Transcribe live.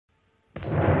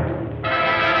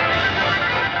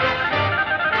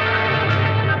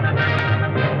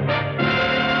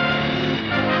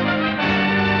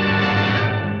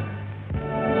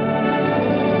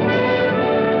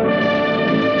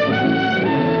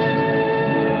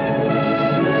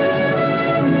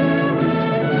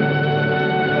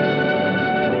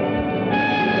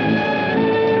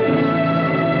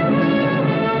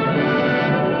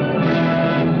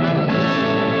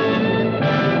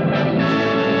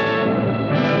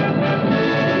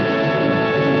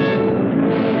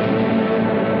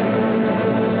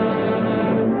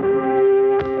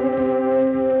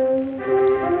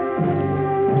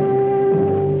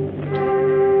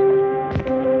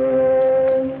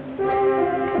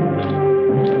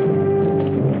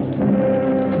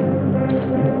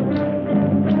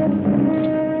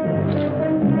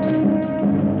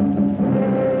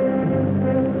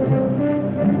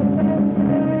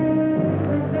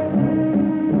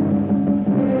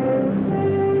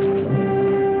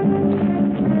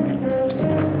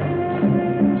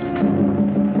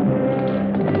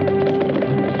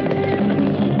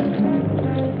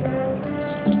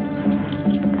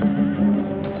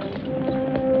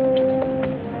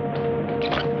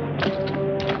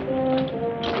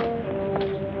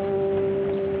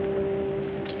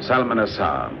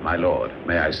Salmanasar, my lord.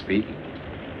 May I speak?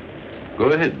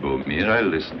 Go ahead, Bomir. I'll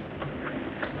listen.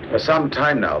 For some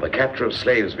time now, the capture of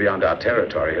slaves beyond our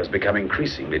territory has become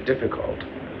increasingly difficult.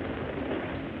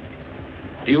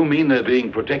 Do you mean they're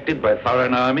being protected by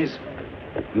foreign armies?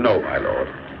 No, my lord.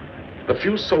 The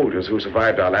few soldiers who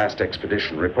survived our last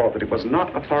expedition report that it was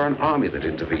not a foreign army that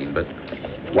intervened, but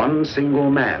one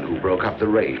single man who broke up the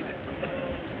raid.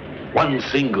 One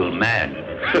single man?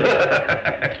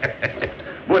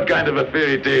 What kind of a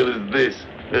fairy tale is this?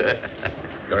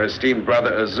 Your esteemed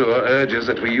brother Azur urges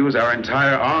that we use our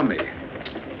entire army.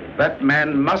 That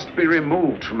man must be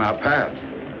removed from our path.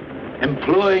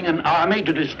 Employing an army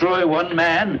to destroy one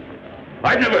man?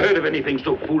 I've never heard of anything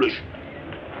so foolish.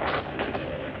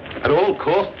 At all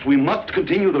costs, we must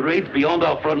continue the raids beyond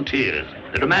our frontiers.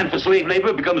 The demand for slave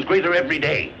labor becomes greater every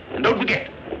day. And don't forget,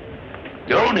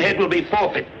 your own head will be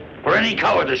forfeit for any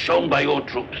cowardice shown by your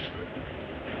troops.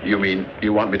 You mean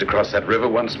you want me to cross that river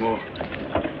once more?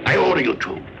 I order you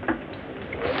to.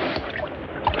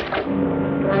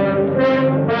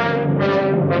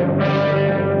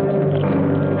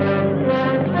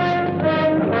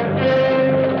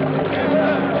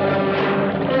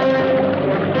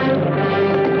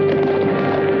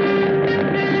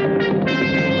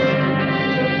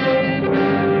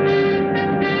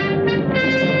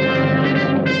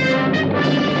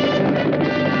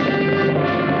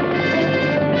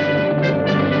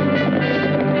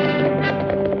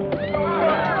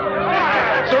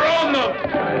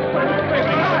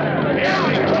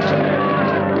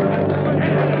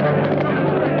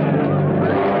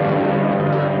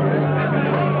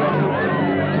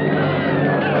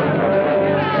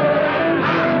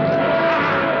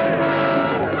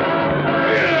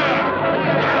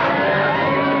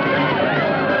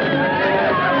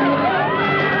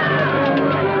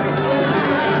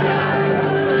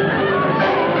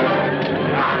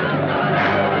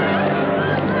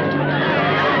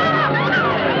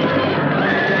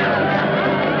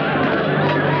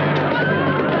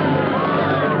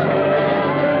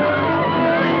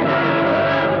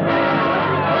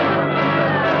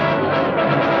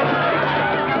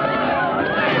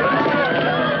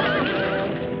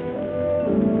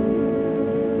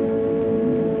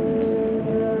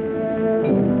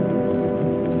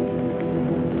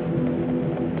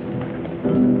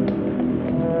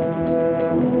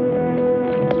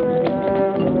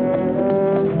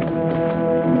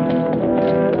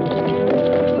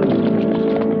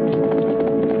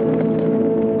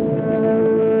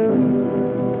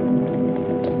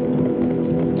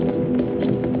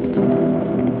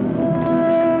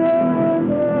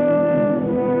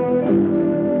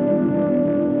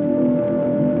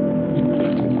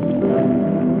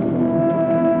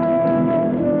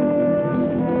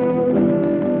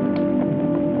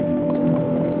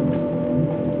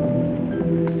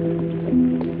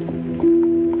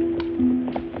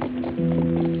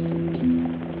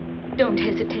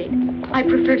 I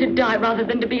prefer to die rather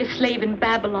than to be a slave in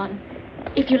Babylon.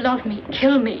 If you love me,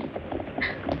 kill me.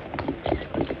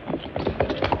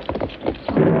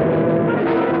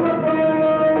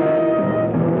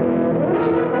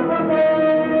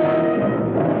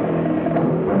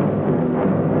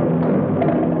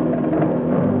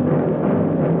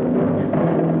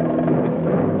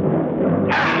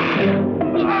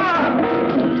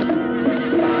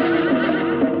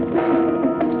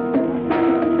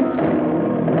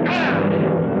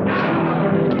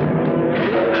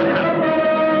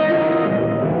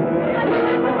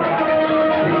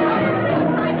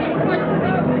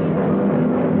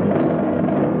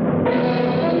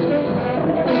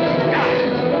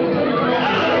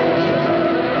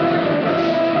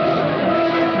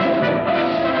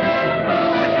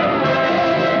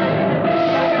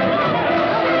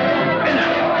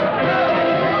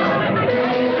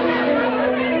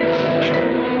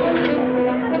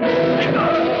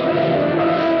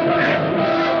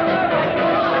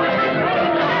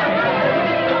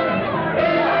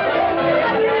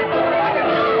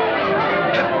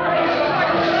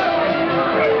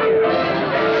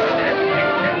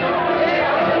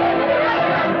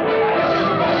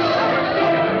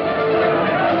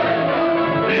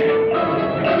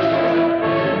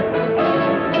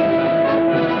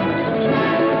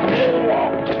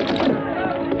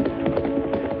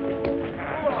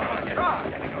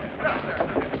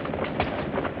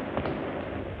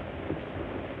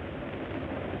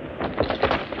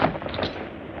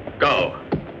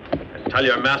 Tell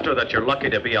your master that you're lucky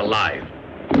to be alive.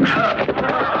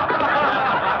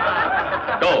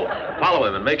 Go, follow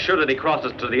him and make sure that he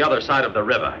crosses to the other side of the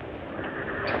river.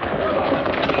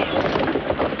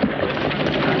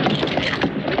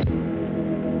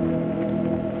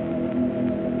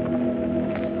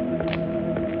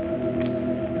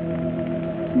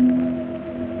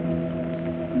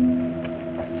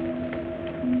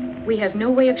 We have no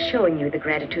way of showing you the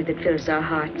gratitude that fills our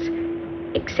hearts,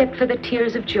 except for the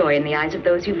tears of joy in the eyes of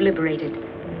those you've liberated.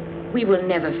 We will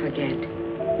never forget.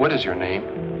 What is your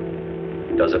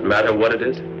name? Does it matter what it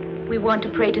is? We want to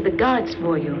pray to the gods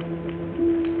for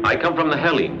you. I come from the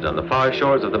Hellenes on the far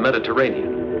shores of the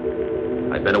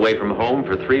Mediterranean. I've been away from home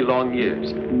for 3 long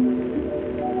years.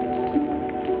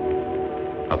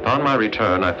 Upon my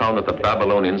return, I found that the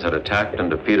Babylonians had attacked and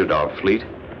defeated our fleet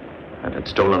and had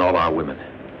stolen all our women.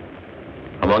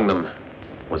 Among them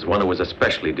was one who was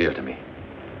especially dear to me.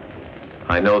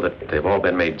 I know that they've all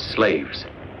been made slaves.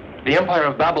 The Empire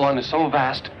of Babylon is so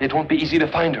vast, it won't be easy to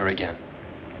find her again.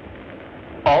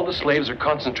 All the slaves are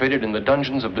concentrated in the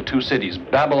dungeons of the 2 cities,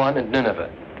 Babylon and Nineveh.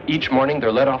 Each morning,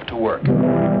 they're led off to work.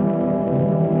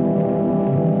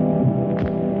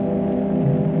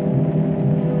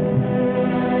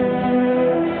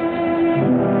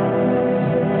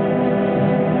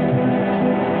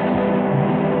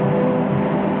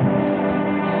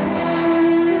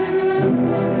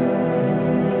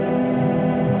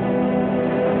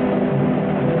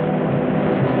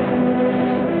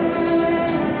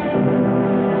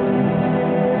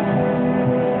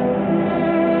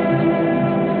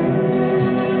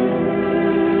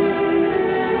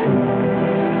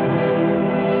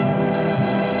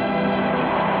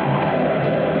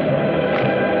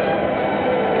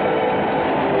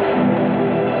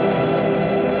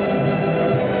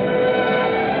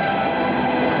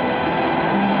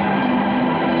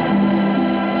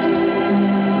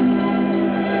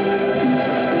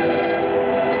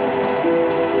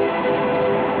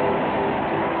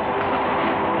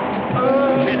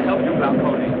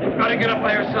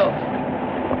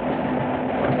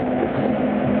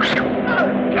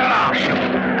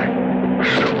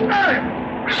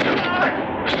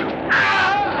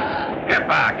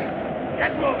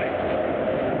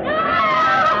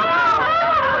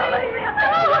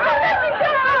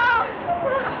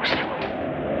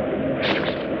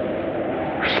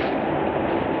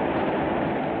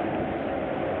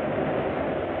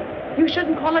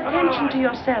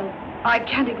 I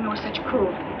can't ignore such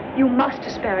cruelty. You must,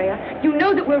 Hesperia. You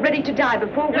know that we're ready to die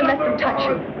before we'll let them touch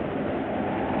you.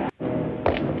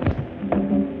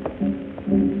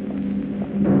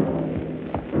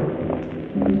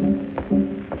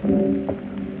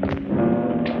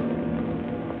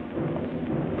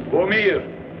 Bormir,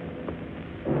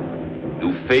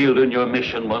 you failed in your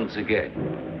mission once again.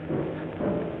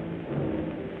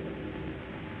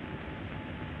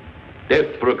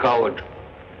 Death for a coward.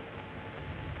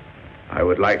 I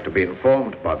would like to be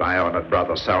informed by my honored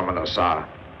brother Salmanasar.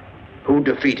 Who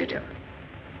defeated him?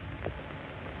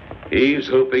 He's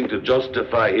hoping to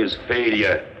justify his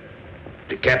failure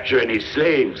to capture any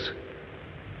slaves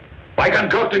by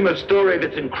concocting a story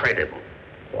that's incredible.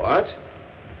 What?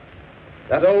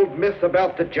 That old myth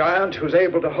about the giant who's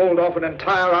able to hold off an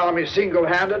entire army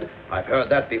single-handed? I've heard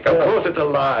that before. Of course it's a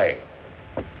lie.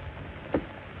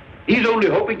 He's only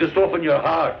hoping to soften your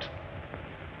heart.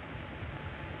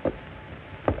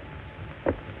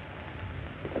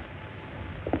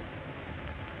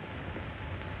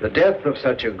 The death of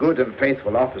such a good and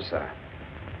faithful officer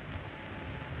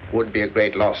would be a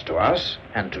great loss to us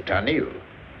and to Tanil.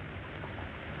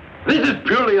 This is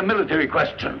purely a military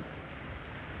question.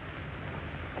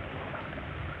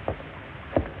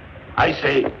 I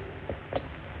say,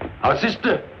 our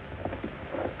sister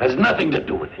has nothing to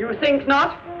do with it. You think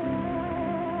not?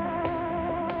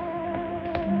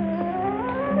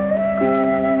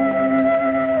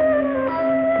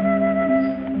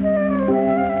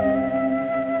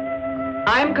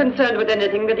 I'm concerned with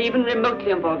anything that even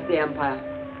remotely involves the Empire.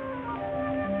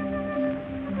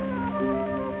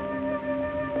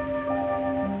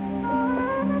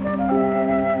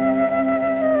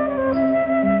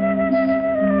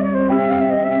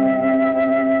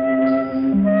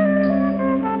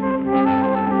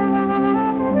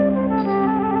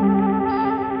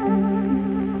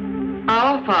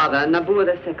 Our father, Nabu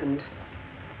II,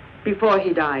 before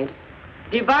he died,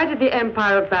 divided the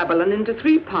Empire of Babylon into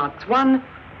 3 parts, one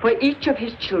for each of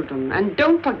his children. And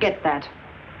don't forget that.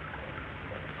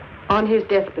 On his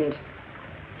deathbed,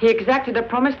 he exacted a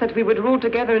promise that we would rule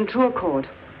together in true accord.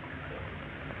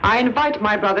 I invite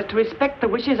my brothers to respect the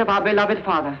wishes of our beloved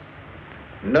father.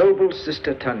 Noble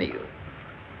Sister Tanil,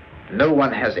 no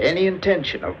one has any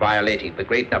intention of violating the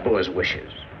great Nabu's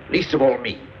wishes, least of all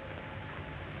me.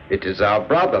 It is our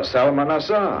brother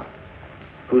Salmanasar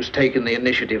who's taken the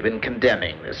initiative in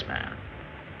condemning this man.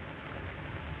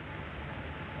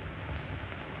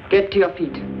 Get to your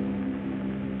feet.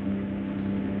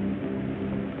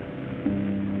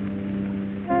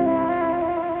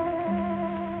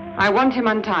 I want him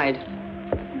untied.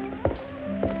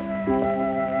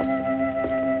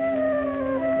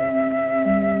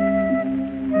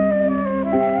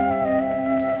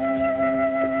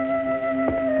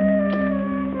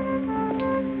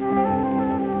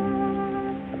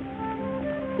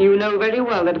 You know very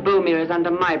well that Bomir is under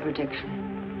my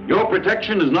protection. Your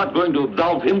protection is not going to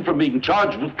absolve him from being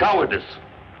charged with cowardice.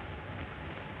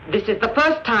 This is the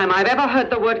first time I've ever heard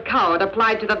the word coward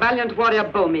applied to the valiant warrior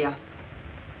Bomir.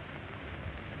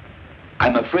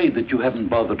 I'm afraid that you haven't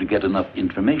bothered to get enough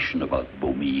information about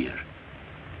Bomir.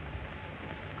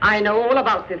 I know all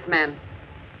about this man.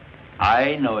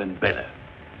 I know him better.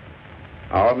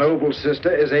 Our noble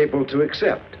sister is able to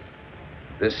accept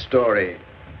this story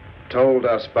told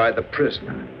us by the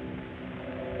prisoner.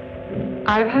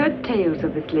 I've heard tales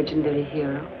of this legendary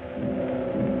hero,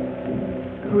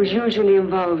 who's usually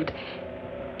involved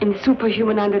in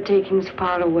superhuman undertakings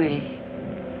far away.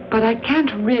 But I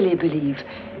can't really believe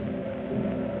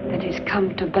that he's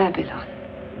come to Babylon.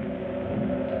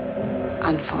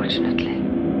 Unfortunately.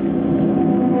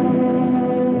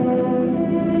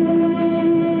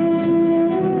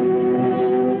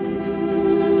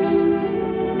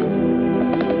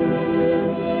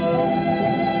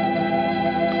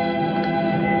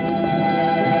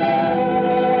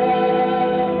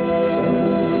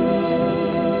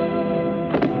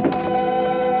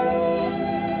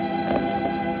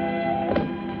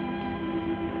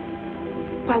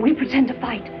 We pretend to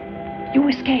fight. You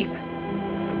escape.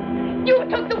 You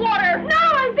took the water! No,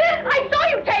 I didn't! I saw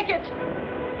you take it!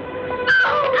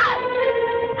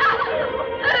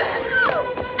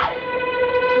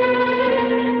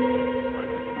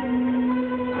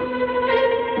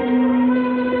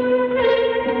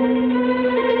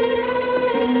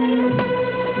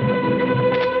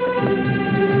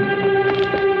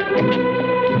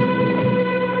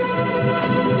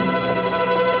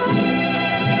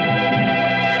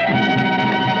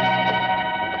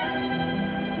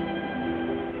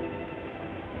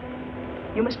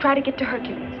 You must try to get to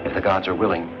Hercules. If the gods are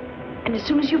willing. And as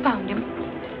soon as you found him,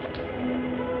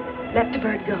 let the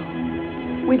bird go.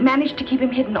 We've managed to keep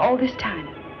him hidden all this time.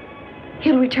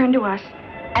 He'll return to us,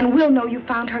 and we'll know you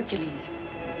found Hercules.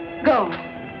 Go.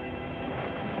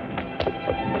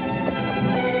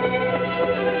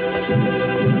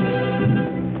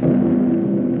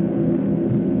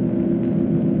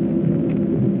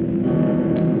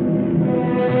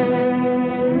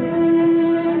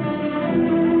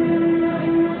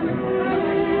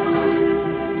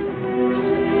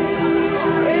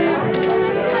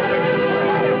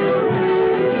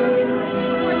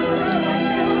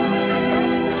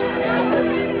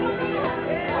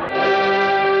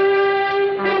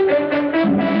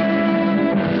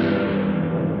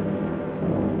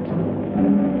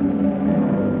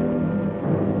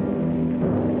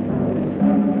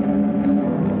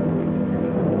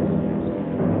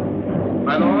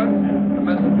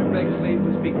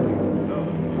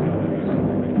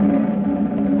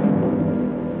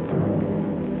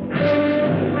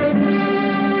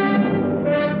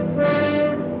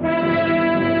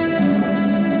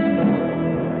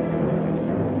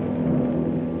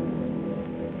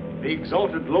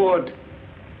 Exalted Lord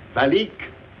Malik,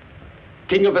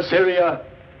 King of Assyria,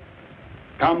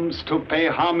 comes to pay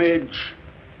homage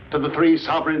to the three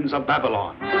sovereigns of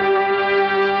Babylon.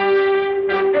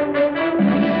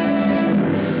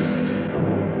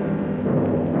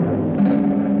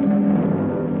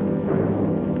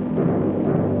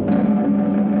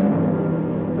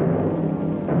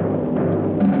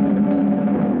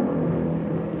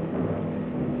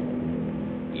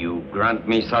 Grant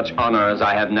me such honor as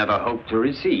I have never hoped to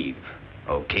receive,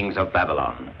 O kings of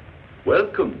Babylon.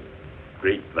 Welcome,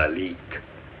 great Malik.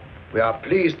 We are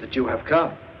pleased that you have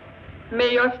come.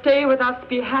 May your stay with us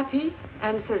be happy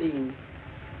and serene.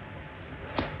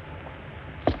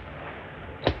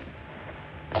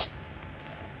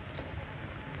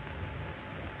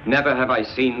 Never have I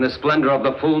seen the splendor of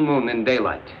the full moon in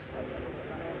daylight.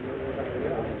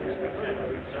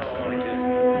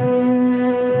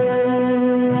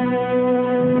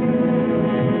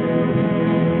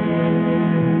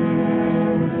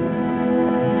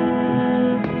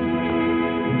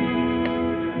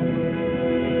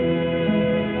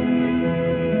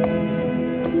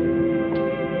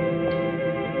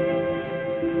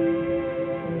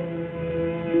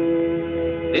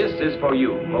 This is for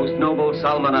you, most noble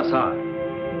Salmanasar.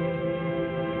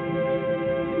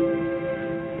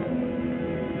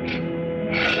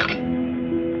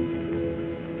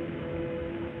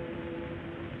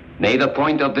 May the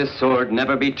point of this sword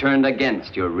never be turned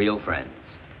against your real friends,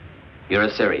 your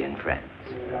Assyrian friends.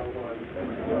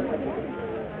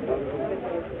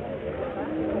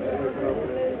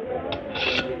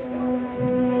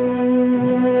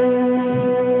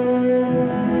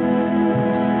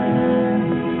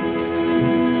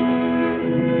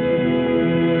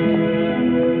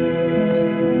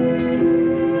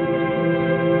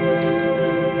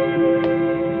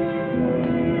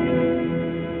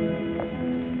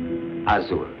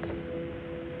 Azul.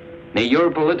 May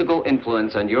your political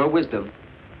influence and your wisdom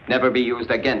never be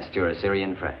used against your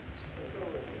Assyrian friends.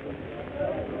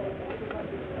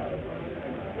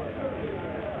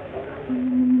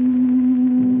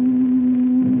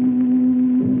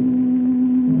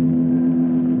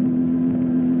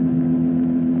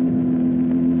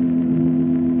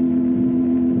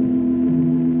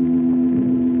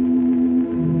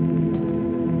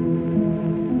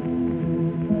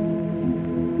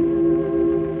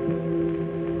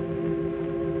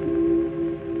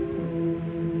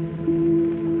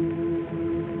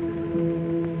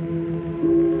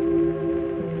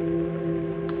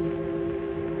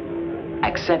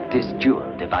 Accept this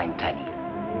jewel, divine Tani.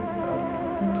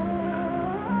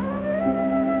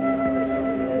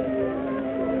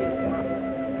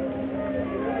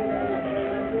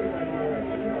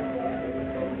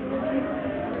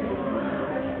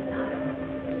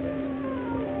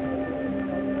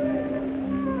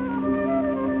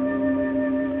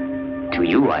 To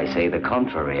you, I say the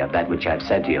contrary of that which I've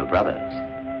said to your brothers.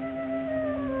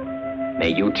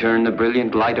 May you turn the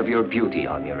brilliant light of your beauty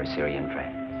on your Assyrian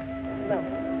friends.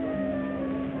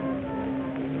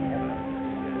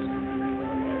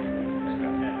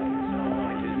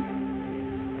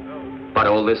 But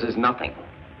all this is nothing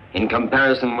in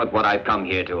comparison with what I've come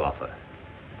here to offer.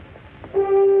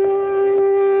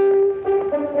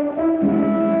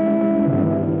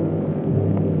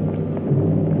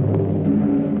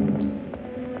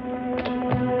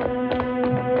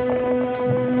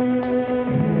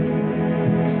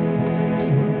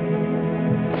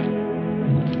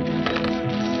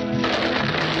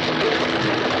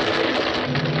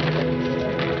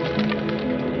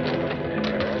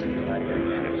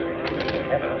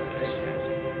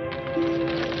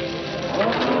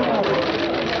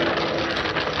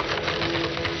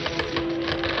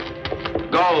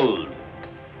 Gold.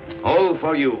 All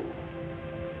for you.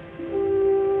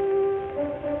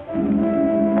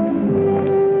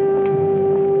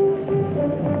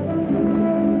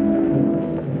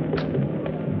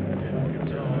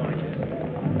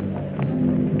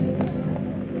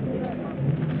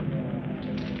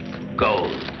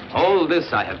 Gold. All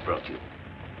this I have brought you.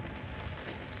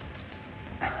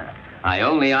 I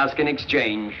only ask in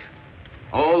exchange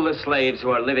all the slaves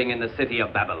who are living in the city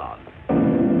of Babylon.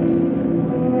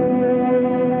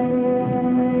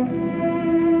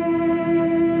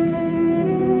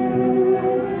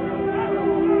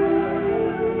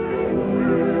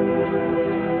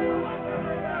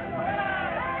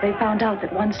 They found out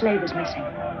that one slave is missing.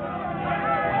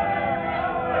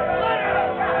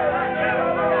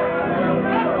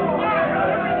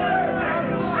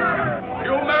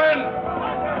 You men,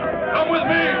 come with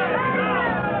me.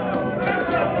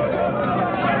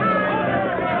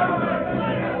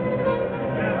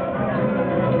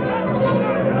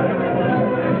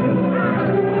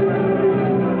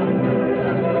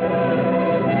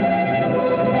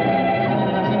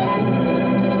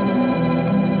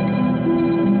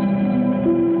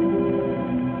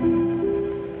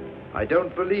 I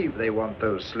don't believe they want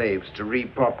those slaves to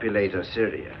repopulate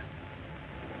Assyria.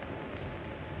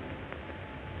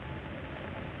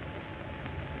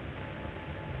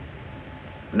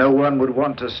 No one would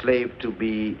want a slave to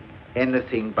be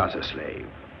anything but a slave.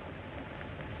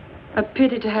 A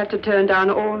pity to have to turn down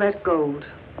all that gold.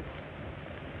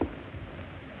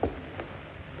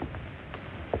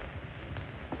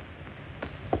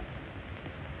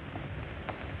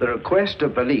 The request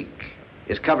of Balik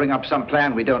is covering up some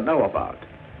plan we don't know about,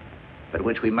 but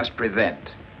which we must prevent.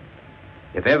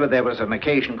 If ever there was an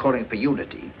occasion calling for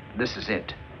unity, this is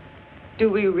it. Do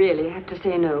we really have to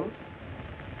say no?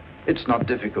 It's not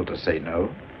difficult to say no.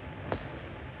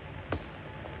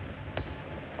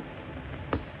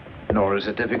 Nor is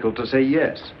it difficult to say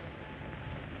yes.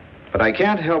 But I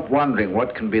can't help wondering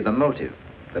what can be the motive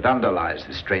that underlies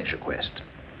this strange request.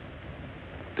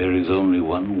 There is only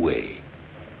one way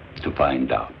to find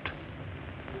out.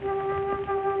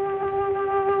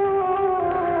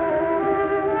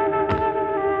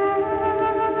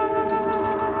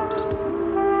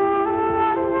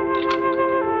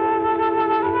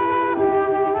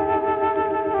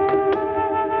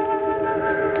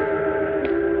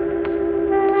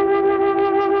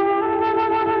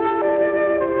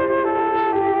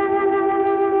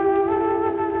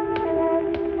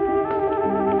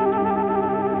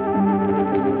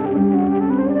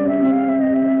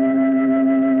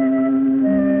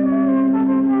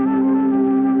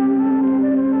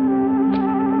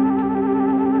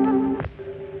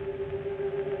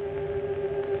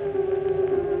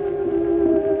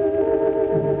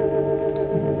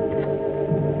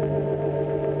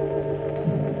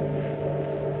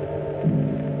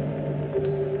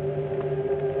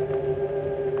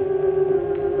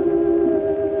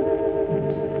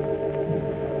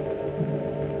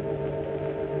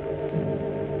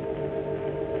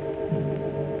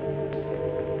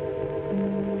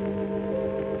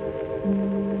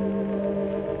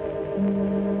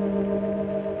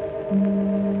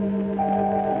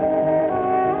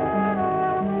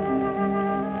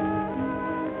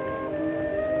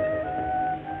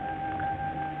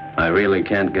 I really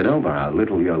can't get over how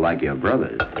little you're like your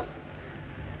brothers.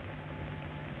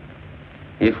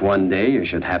 If one day you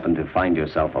should happen to find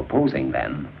yourself opposing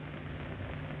them,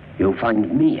 you'll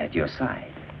find me at your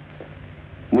side,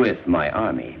 with my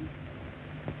army.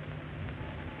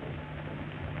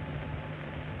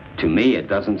 To me, it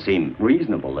doesn't seem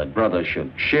reasonable that brothers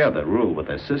should share the rule with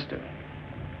a sister.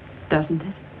 Doesn't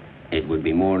it? It would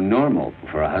be more normal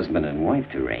for a husband and wife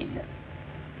to reign.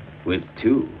 With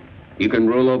two, you can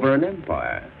rule over an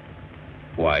empire.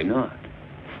 Why not?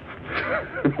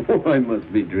 I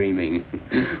must be dreaming.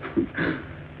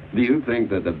 Do you think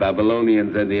that the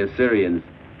Babylonians and the Assyrians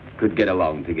could get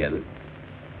along together?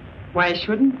 Why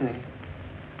shouldn't they?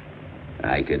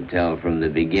 I could tell from the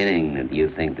beginning that you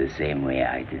think the same way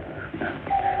I do.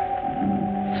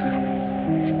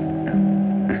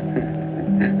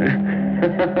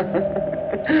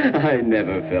 I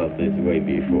never felt this way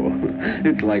before.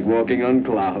 It's like walking on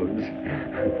clouds.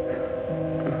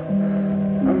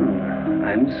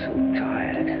 I'm so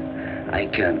tired. I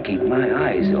can't keep my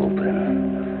eyes open.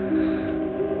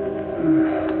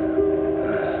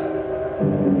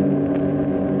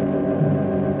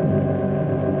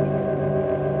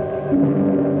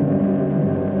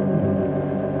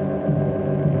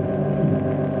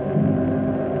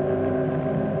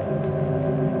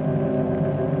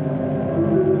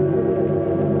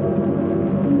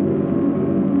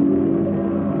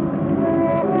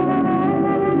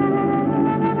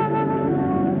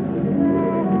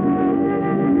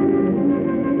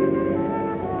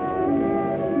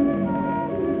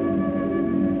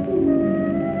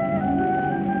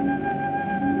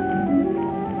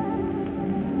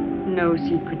 No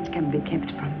secrets can be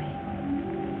kept from me.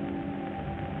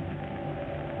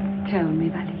 Tell me,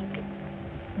 Valik,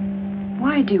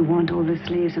 why do you want all the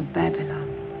slaves of Babylon?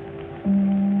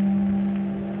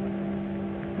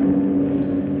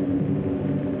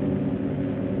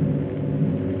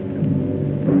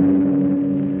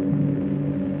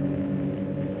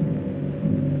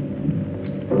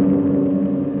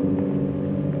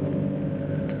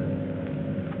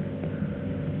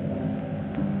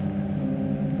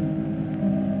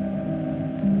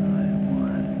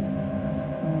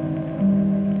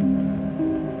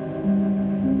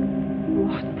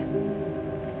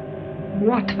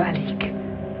 What, Valik?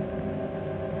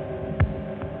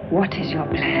 What is your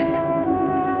plan?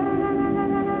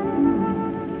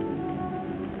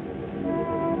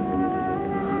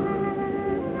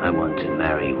 I want to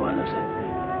marry one of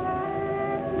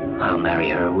them. I'll marry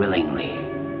her willingly,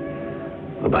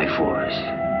 or by force.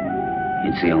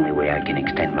 It's the only way I can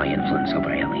extend my influence over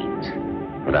Hellenes,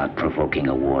 without provoking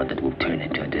a war that will turn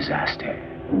into a disaster.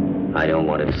 I don't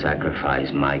want to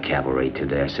sacrifice my cavalry to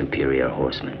their superior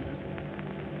horsemen.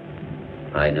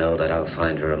 I know that I'll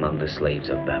find her among the slaves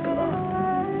of Babylon.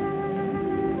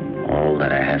 All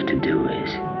that I have to do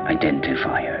is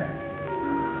identify her.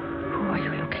 Who are you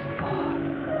looking for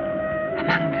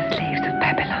among the slaves of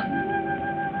Babylon?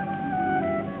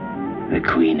 The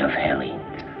Queen of Hellenes.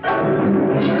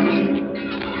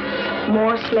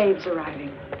 More slaves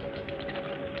arriving.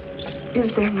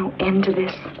 Is there no end to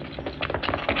this?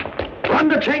 Run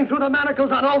the chain through the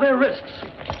manacles on all their wrists.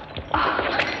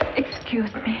 Oh,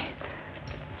 excuse me.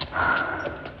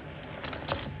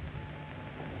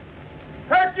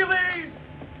 Hercules!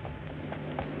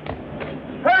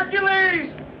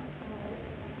 Hercules!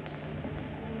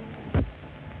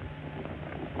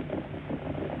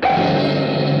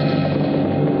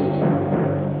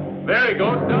 There he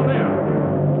goes, down there.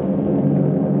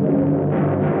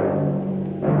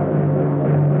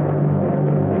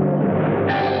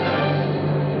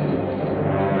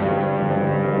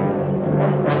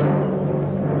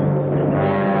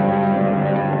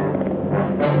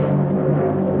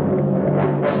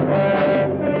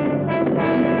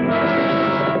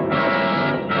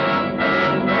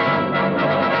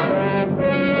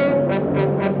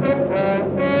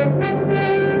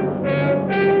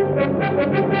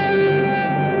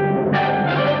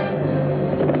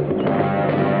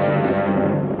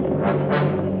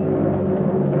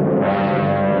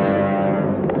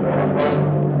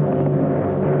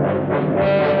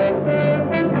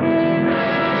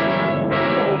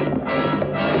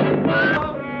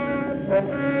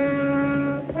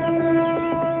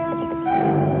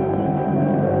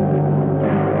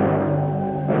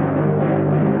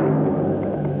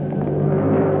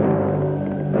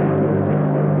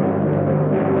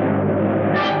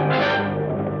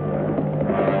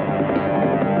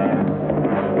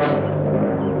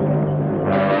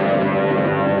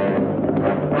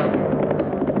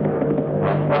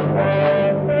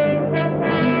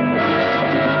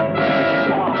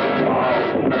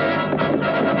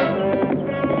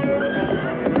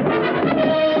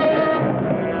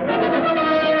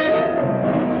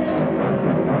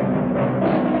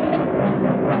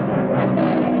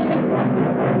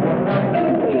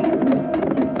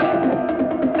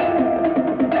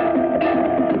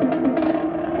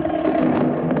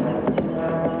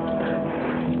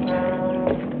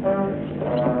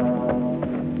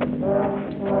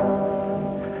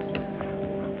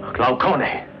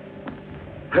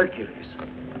 Hercules.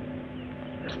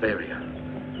 Hesperia.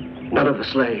 None of the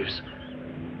slaves.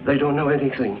 They don't know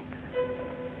anything.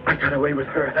 I got away with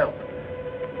her help.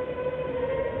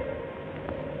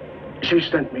 She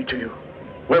sent me to you.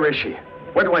 Where is she?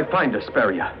 Where do I find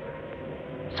Hesperia?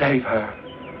 Save her.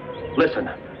 Listen,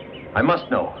 I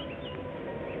must know.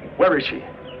 Where is she?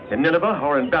 In Nineveh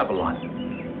or in Babylon?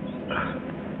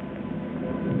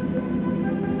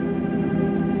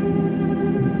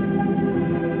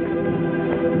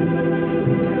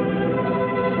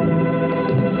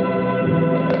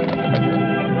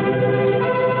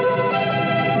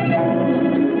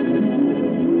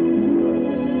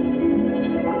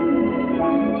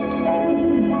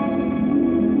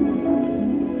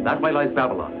 That way lies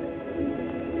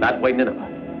Babylon. That way Nineveh.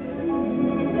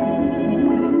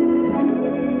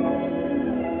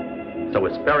 So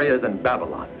Hesperia is in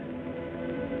Babylon.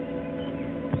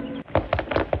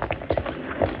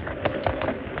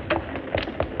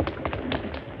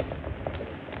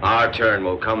 Our turn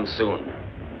will come soon.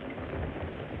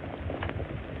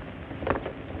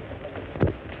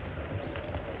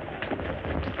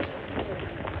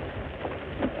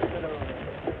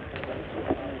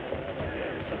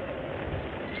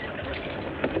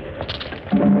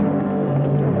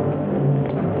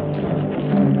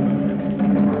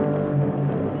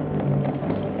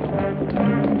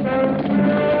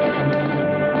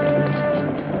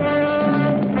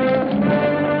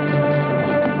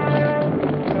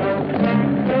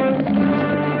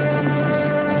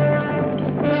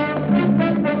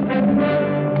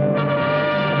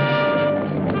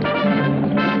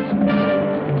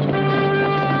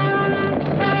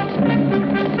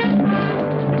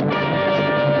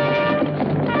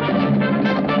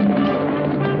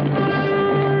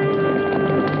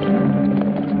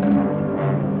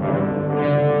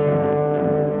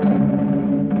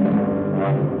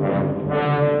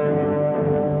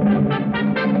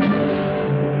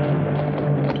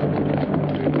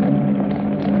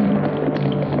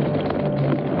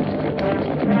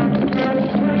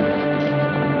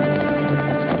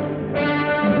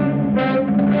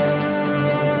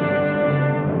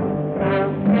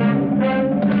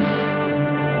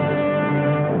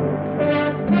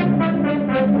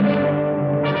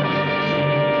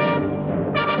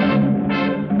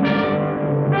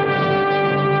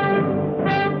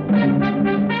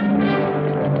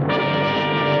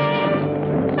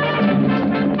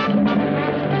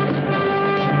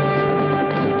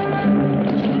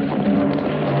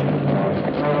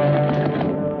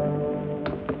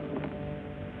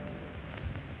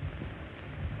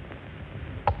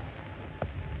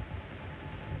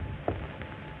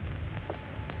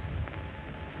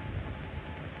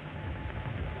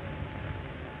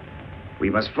 We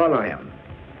must follow him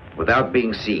without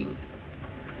being seen,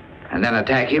 and then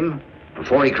attack him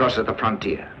before he crosses the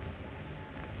frontier.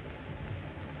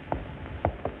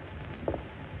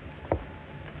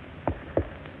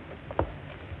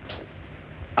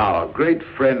 Our great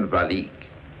friend Valik,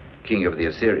 king of the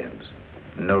Assyrians,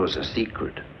 knows a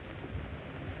secret.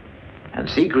 And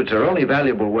secrets are only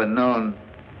valuable when known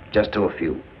just to a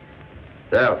few.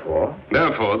 Therefore,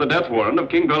 the death warrant of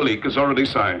King Valik is already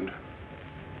signed.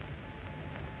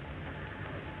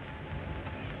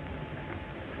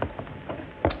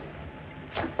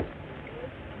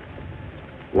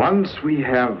 once we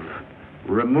have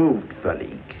removed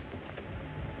Valik,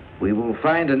 we will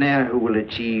find an heir who will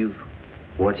achieve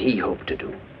what he hoped to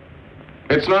do.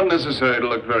 It's not necessary to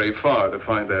look very far to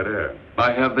find that heir.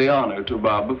 I have the honor to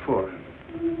bow before him.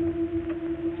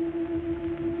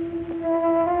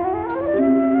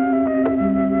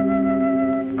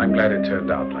 I'm glad it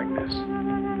turned out like this.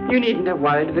 You needn't have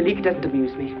worried. Valik doesn't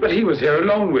amuse me. But he was here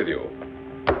alone with you.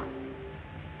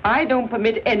 I don't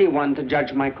permit anyone to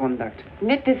judge my conduct.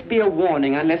 Let this be a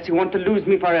warning unless you want to lose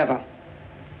me forever.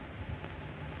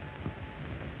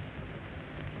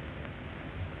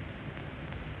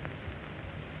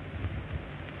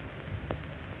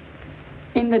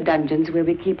 In the dungeons where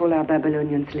we keep all our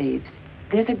Babylonian slaves,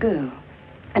 there's a girl.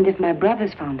 And if my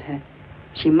brothers found her,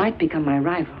 she might become my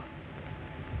rival.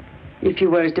 If you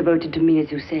were as devoted to me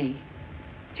as you say,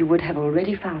 you would have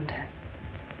already found her.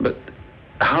 But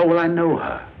how will I know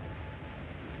her?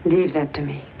 Leave that to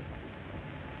me.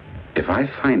 If I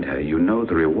find her, you know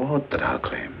the reward that I'll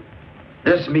claim.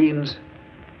 This means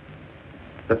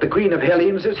that the Queen of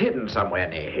Hellenes is hidden somewhere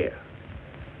near here.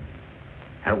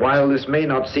 And while this may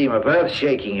not seem of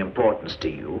earth-shaking importance to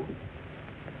you,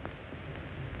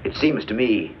 it seems to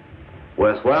me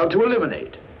worthwhile to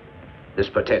eliminate this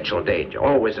potential danger,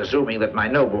 always assuming that my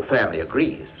noble family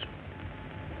agrees.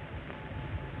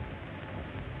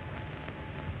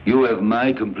 You have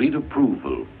my complete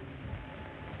approval.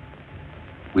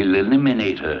 We'll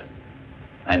eliminate her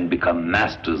and become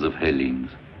masters of Hellenes.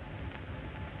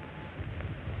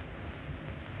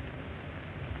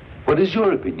 What is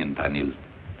your opinion, Panil?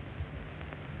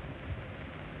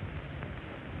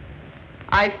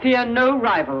 I fear no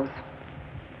rivals.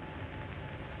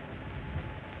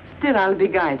 Still, I'll be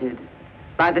guided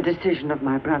by the decision of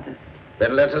my brothers.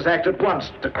 Then let us act at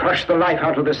once to crush the life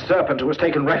out of this serpent who has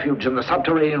taken refuge in the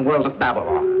subterranean world of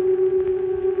Babylon.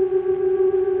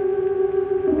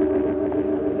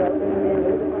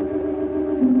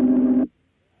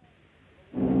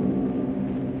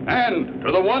 And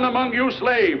to the one among you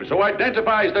slaves who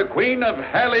identifies the Queen of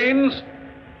Hellenes,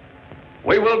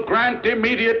 we will grant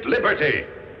immediate liberty.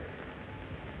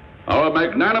 Our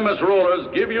magnanimous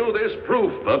rulers give you this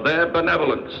proof of their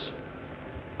benevolence,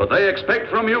 but they expect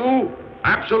from you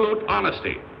absolute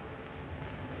honesty.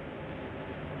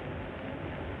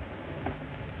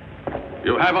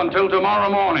 You have until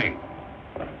tomorrow morning,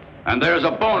 and there's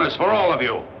a bonus for all of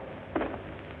you.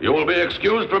 You will be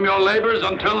excused from your labors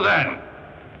until then.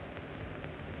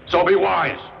 So be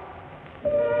wise.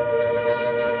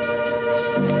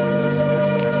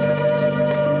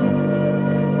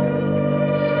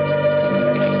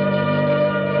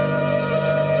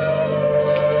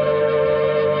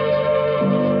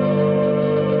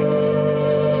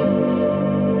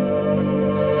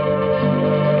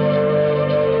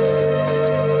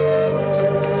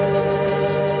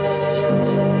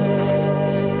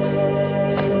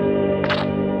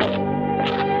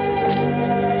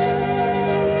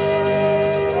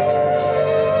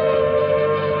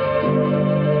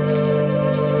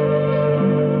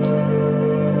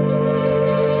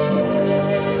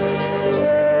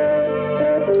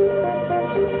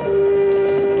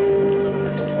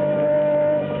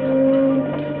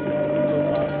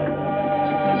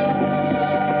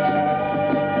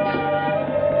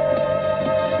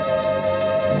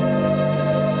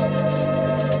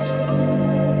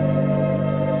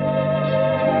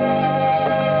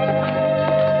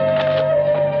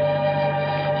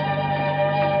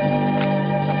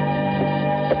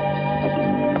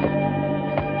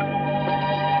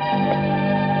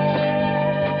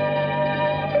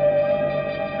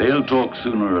 They'll talk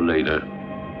sooner or later.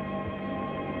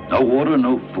 No water,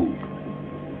 no food.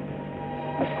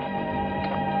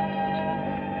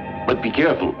 But be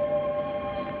careful.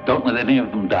 Don't let any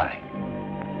of them die.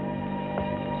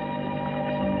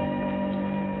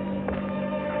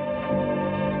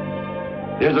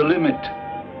 There's a limit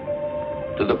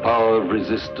to the power of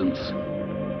resistance.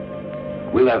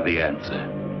 We'll have the answer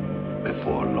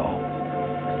before long.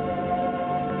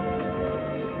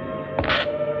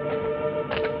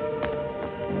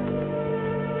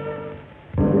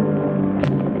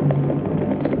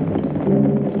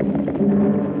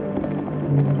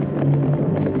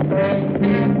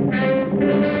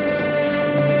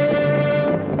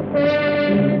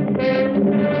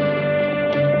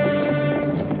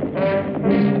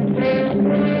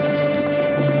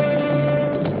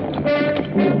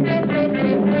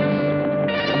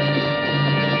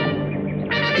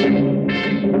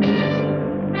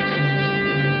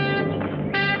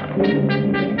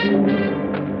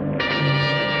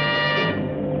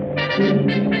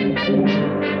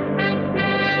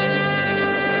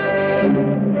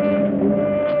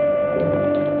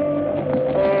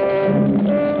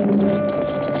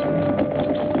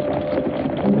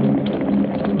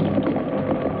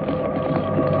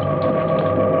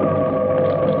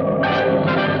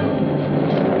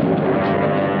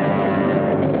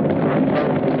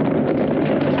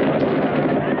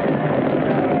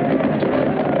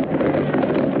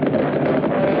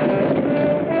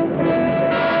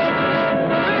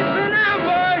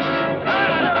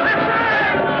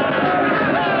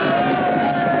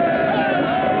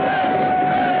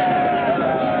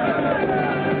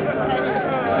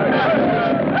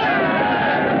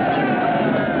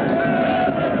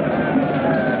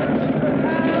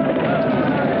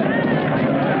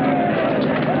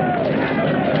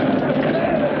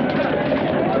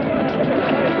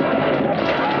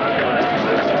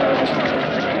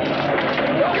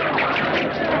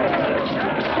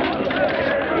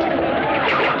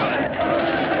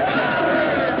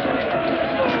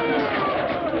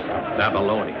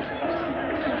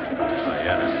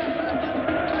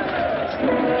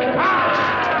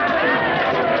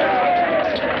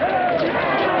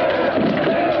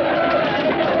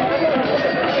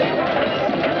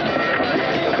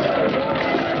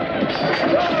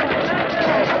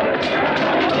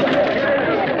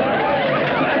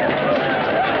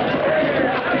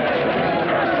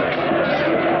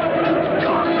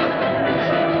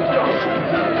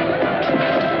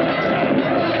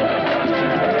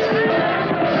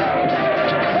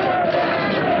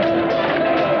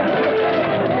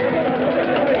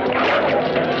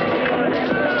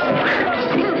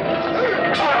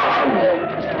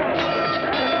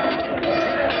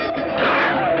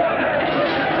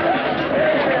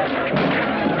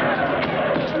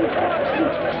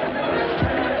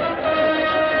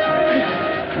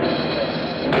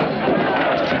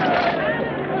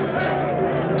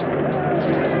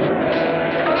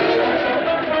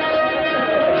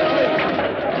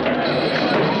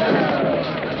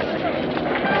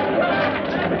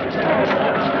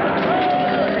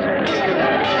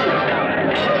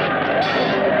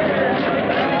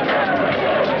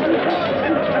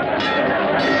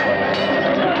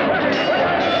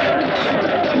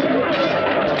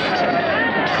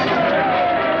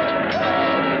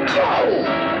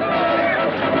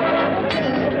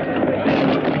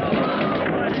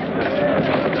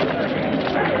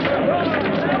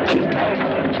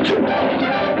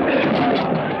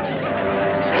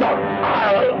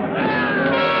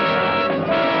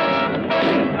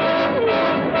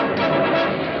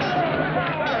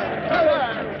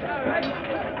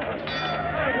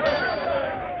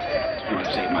 You have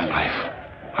saved my life.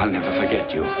 I'll never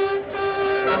forget you.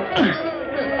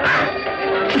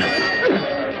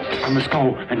 I must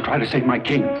go and try to save my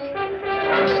king.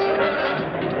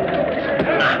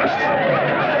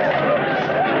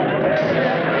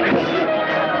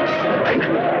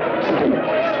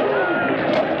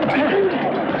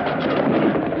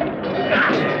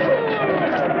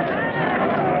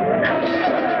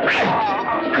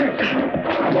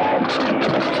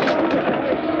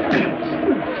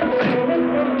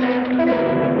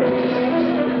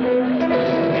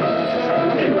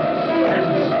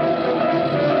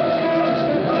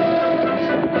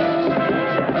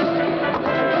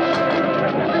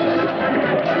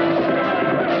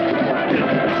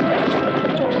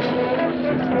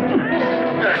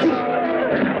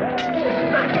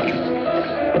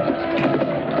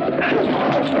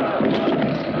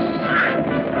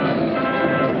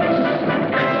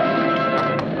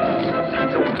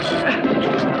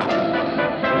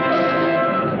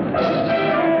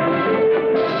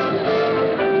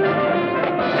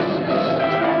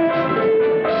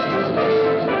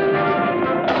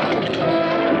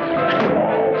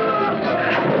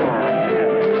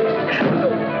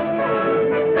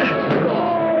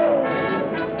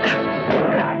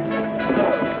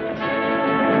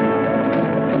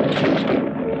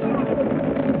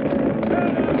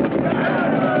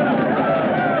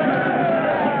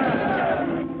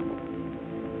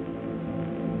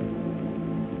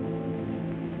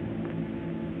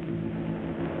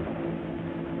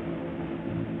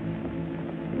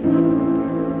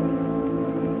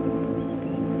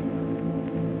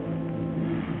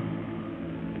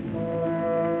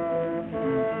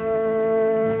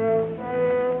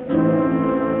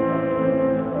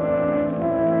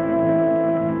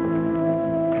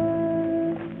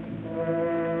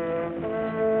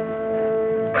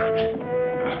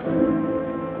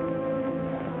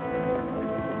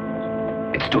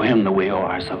 To him that we owe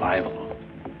our survival.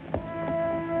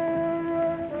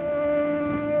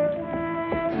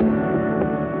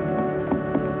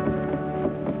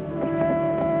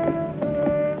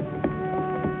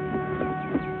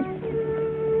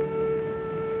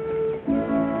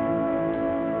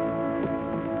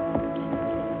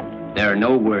 There are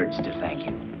no words to thank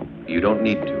you. You don't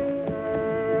need to.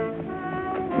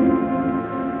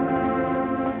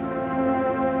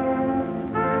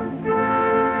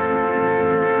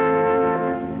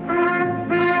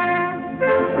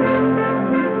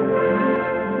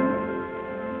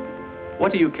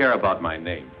 What do you care about my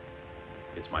name?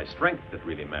 It's my strength that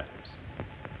really matters.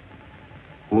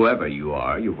 Whoever you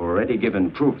are, you've already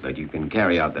given proof that you can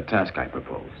carry out the task I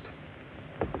proposed.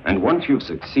 And once you've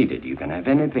succeeded, you can have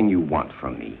anything you want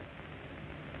from me.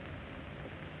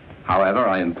 However,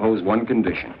 I impose one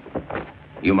condition.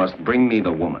 You must bring me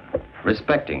the woman,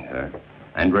 respecting her,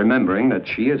 and remembering that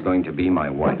she is going to be my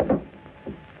wife.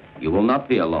 You will not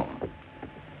be alone.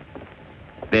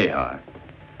 They are.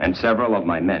 And several of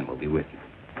my men will be with you.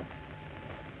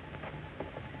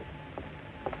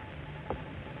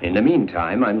 In the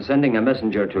meantime, I'm sending a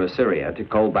messenger to Assyria to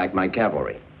call back my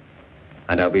cavalry.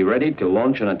 And I'll be ready to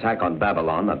launch an attack on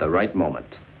Babylon at the right moment.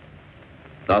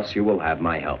 Thus, you will have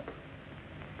my help.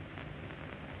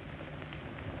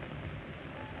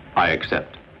 I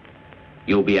accept.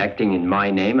 You'll be acting in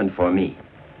my name and for me.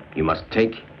 You must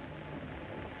take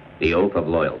the oath of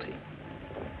loyalty.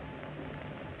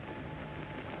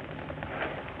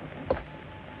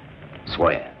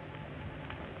 Swear.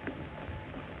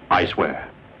 I swear.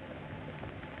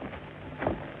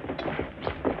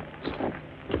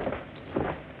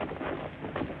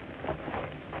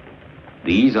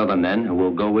 These are the men who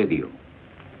will go with you.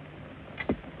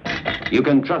 You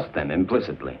can trust them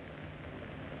implicitly.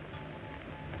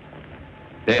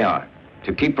 They are.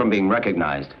 To keep from being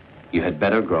recognized, you had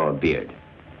better grow a beard.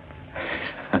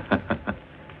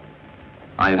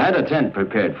 I've had a tent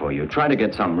prepared for you. Try to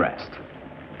get some rest.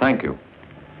 Thank you.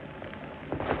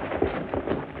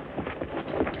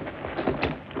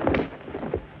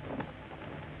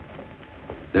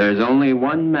 There's only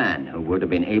one man who would have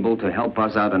been able to help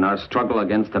us out in our struggle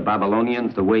against the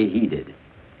Babylonians the way he did.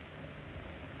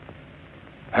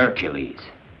 Hercules.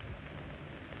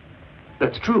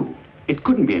 That's true. It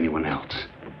couldn't be anyone else.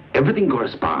 Everything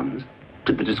corresponds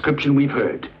to the description we've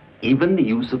heard, even the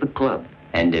use of the club.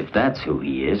 And if that's who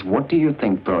he is, what do you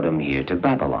think brought him here to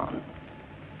Babylon?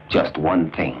 Just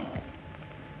one thing.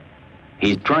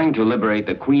 He's trying to liberate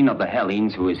the queen of the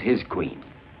Hellenes, who is his queen.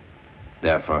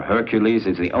 Therefore, Hercules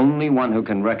is the only one who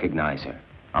can recognize her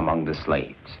among the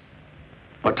slaves.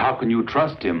 But how can you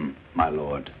trust him, my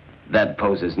lord? That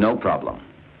poses no problem.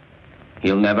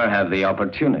 He'll never have the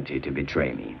opportunity to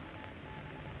betray me.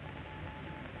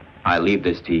 I leave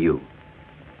this to you.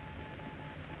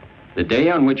 The day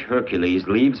on which Hercules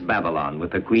leaves Babylon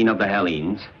with the Queen of the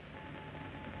Hellenes,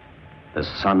 the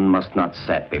sun must not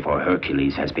set before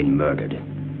Hercules has been murdered.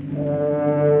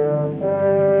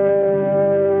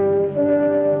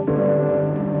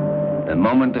 The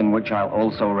moment in which I'll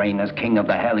also reign as King of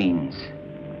the Hellenes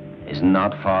is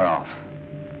not far off.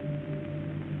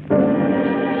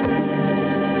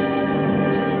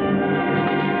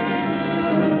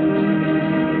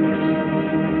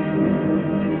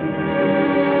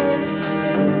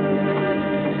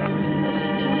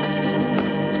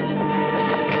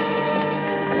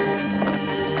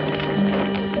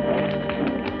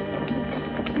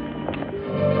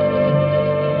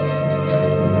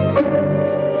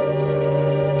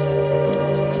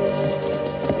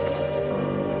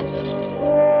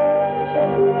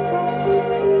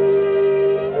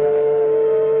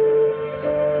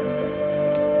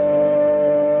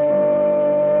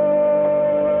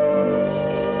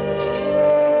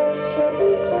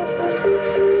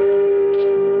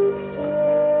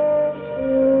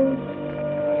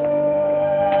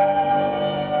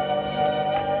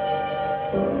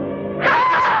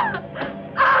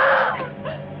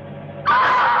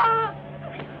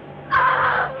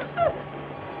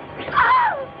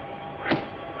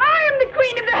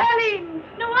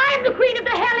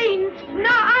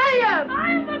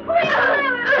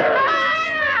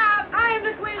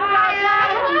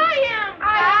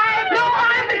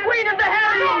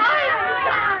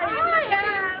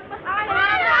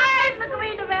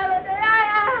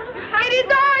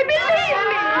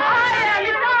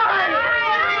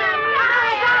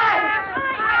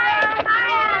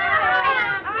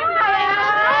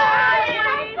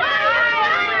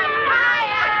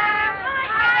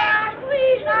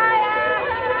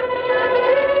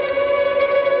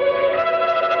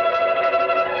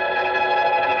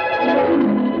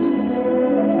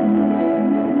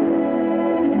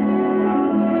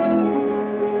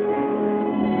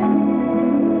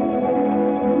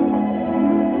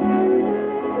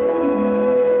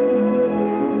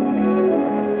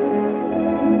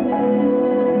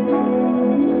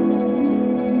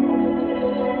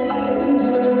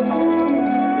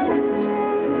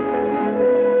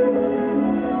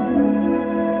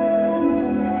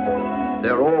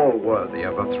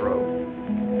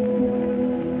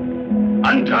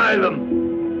 Untie them!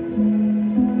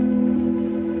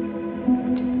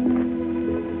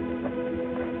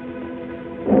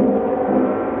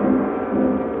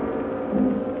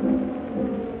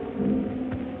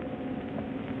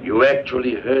 You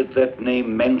actually heard that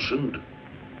name mentioned?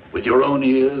 With your own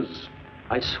ears?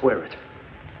 I swear it.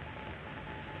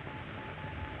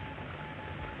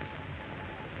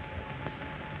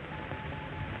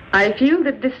 I feel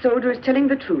that this soldier is telling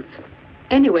the truth.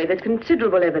 Anyway, there's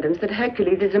considerable evidence that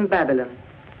Hercules is in Babylon.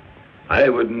 I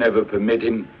would never permit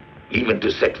him even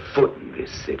to set foot in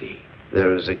this city.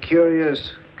 There is a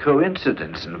curious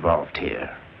coincidence involved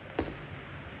here.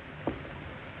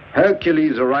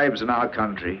 Hercules arrives in our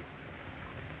country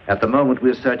at the moment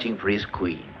we're searching for his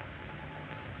queen.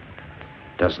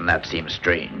 Doesn't that seem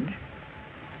strange?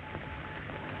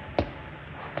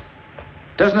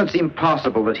 Doesn't it seem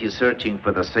possible that he's searching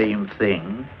for the same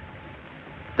thing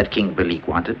that King Belik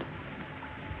wanted?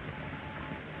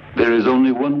 There is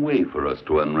only one way for us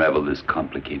to unravel this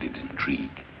complicated intrigue.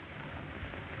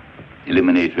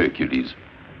 Eliminate Hercules.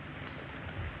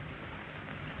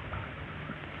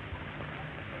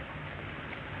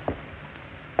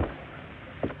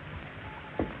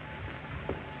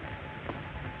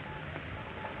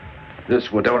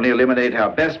 This would only eliminate our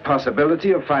best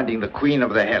possibility of finding the Queen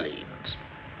of the Hellenes.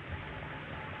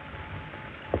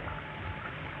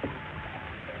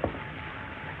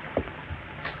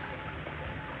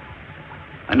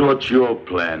 And what's your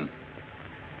plan?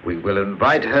 We will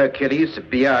invite Hercules to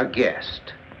be our guest.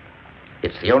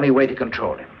 It's the only way to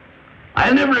control him.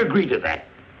 I'll never agree to that.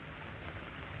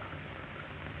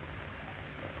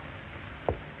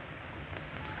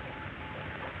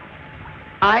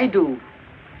 I do.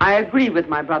 I agree with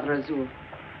my brother Azul.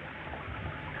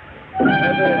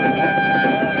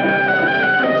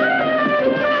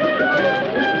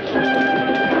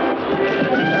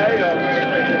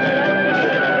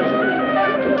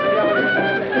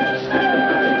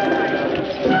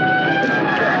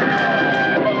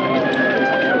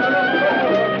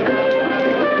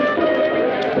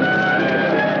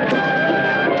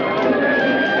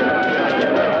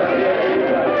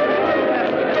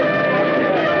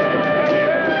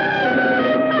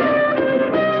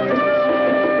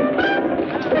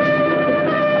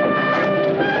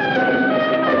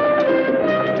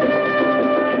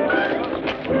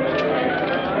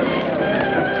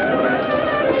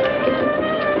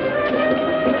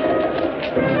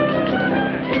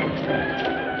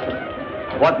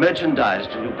 What merchandise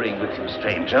do you bring with you,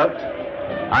 stranger?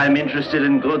 I'm interested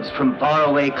in goods from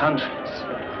faraway countries.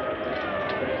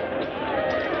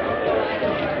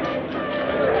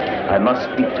 I must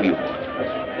speak to you.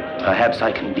 Perhaps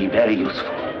I can be very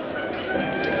useful.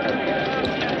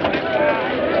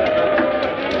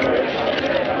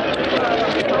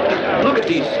 Look at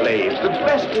these slaves, the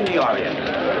best in the Orient.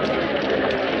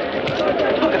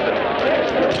 Look at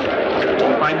them.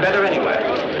 Won't find better anywhere.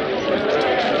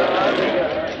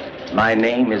 My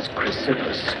name is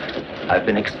Chrysippus. I've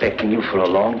been expecting you for a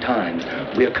long time.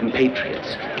 We're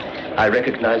compatriots. I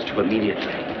recognized you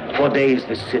immediately. For days,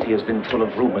 this city has been full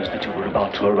of rumors that you were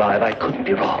about to arrive. I couldn't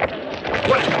be wrong.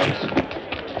 What is this?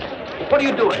 What are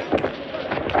you doing?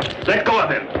 Let go of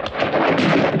him.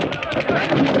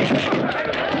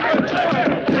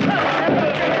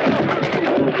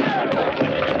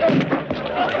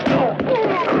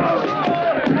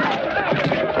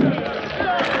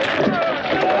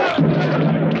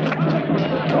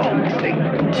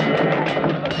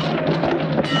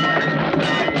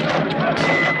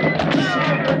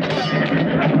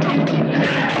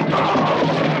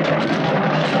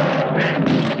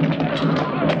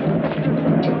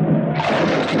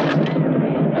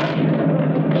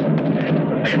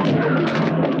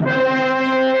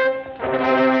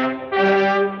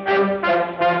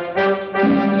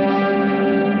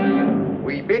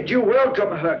 You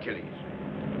welcome, Hercules.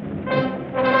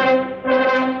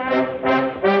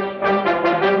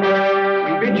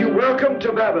 We bid you welcome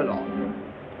to Babylon.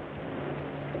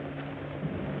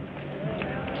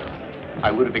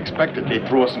 I would have expected they'd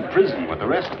throw us in prison with the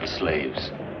rest of the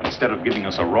slaves, instead of giving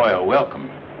us a royal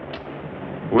welcome.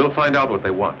 We'll find out what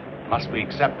they want. Must we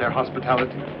accept their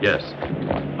hospitality? Yes.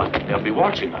 But they'll be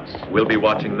watching us. We'll be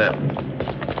watching them.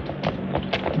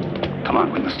 Come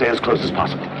on, we must stay as close as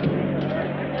possible.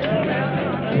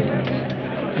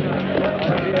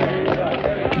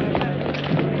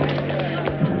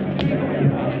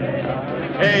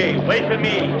 Hey, wait for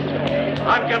me.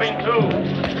 I'm coming too.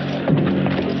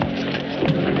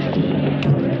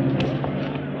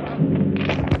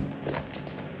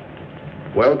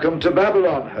 Welcome to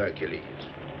Babylon, Hercules.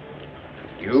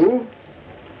 You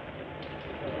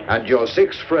and your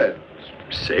 6 friends.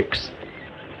 6?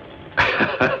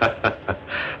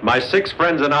 My 6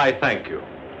 friends and I thank you.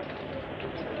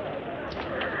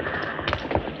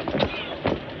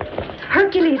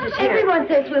 Hercules is here. Everyone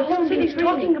says we're home. City's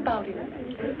talking about him.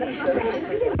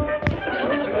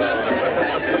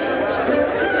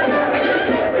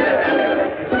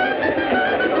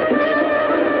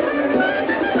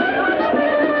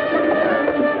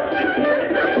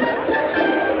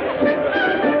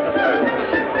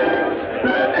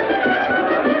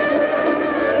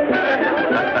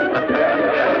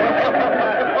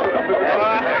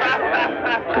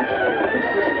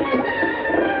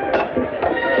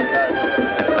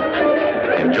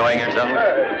 Enjoying yourself?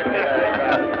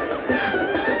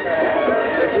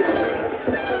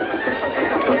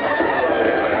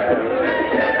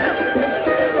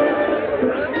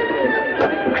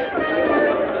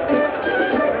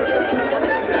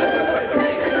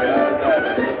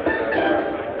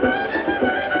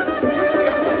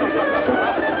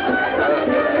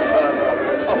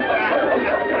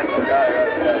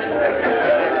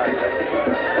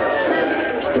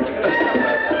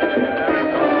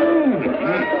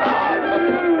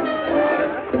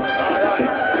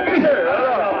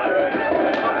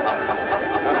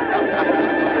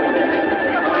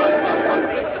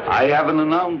 I have an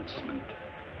announcement.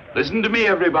 Listen to me,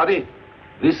 everybody.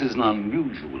 This is an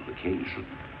unusual occasion.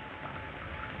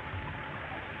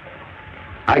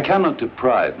 I cannot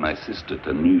deprive my sister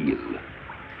Tanil,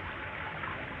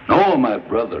 nor my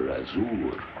brother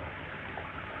Azur,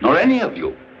 nor any of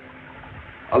you,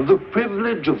 of the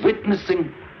privilege of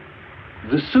witnessing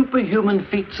the superhuman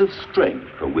feats of strength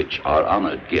for which our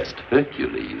honored guest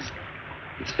Hercules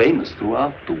is famous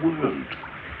throughout the world.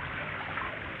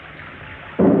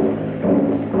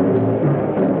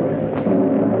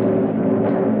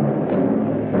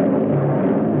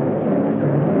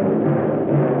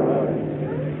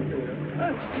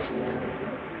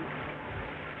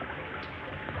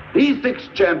 These 6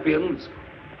 champions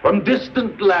from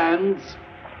distant lands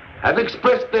have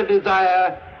expressed their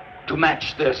desire to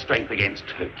match their strength against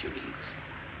Hercules.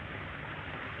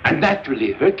 And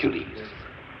naturally, Hercules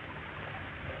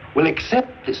will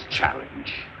accept this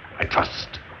challenge, I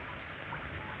trust.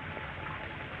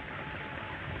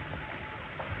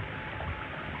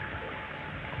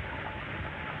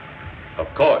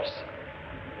 Of course.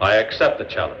 I accept the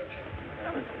challenge.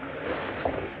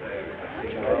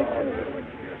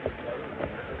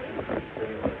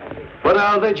 But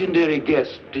our legendary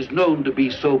guest is known to be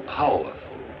so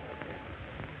powerful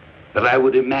that I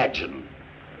would imagine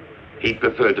he'd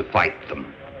prefer to fight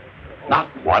them, not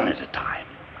one at a time,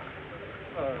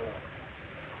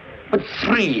 but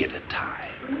three at a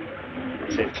time.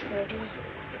 Sit.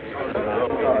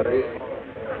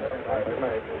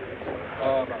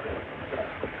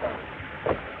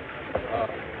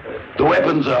 The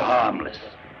weapons are harmless,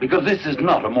 because this is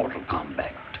not a mortal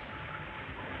combat.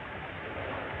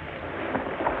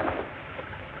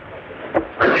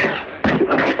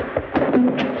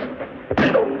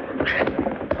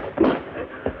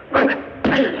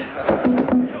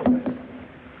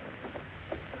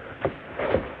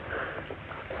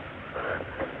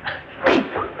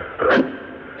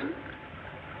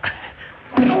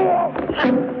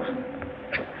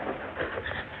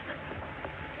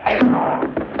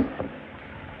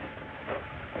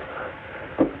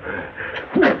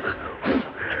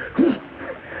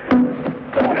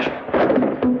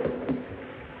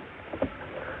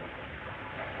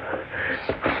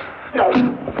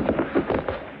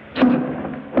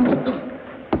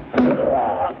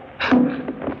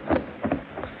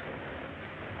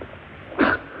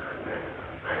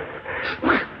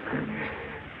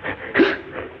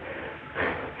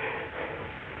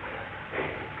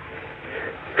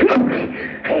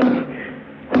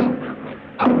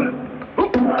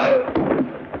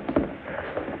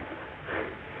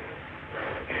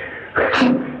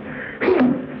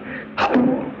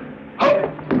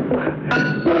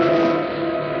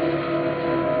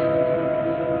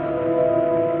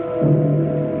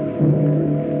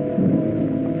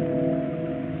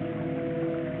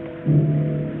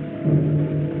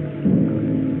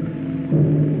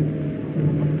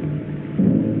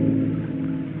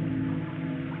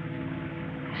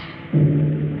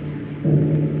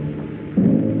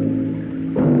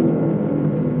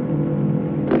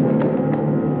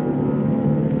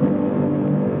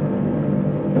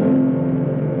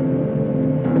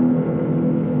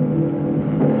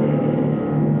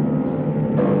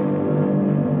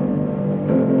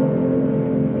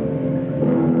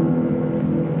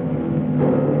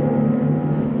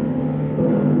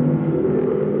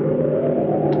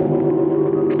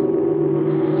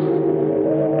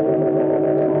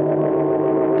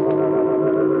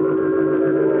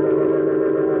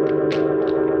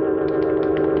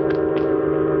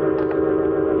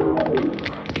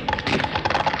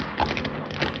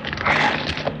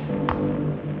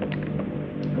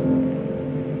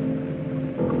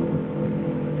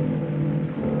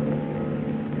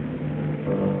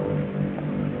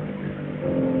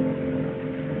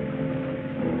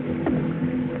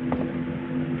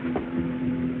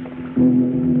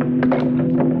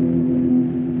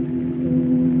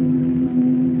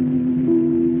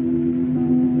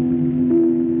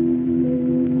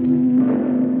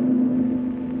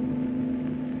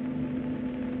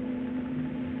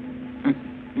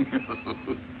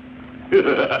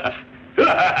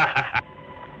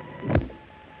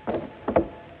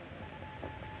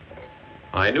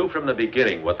 I knew from the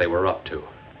beginning what they were up to.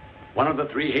 One of the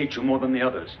three hates you more than the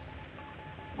others.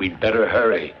 We'd better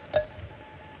hurry.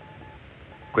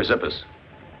 Chrysippus,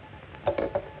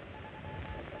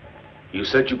 you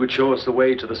said you could show us the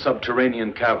way to the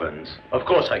subterranean caverns. Of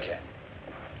course I can.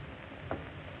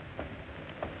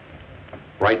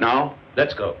 Right now?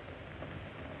 Let's go.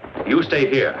 You stay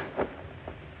here.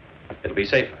 It'll be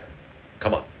safer.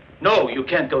 Come on. No, you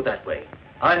can't go that way.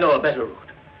 I know a better route.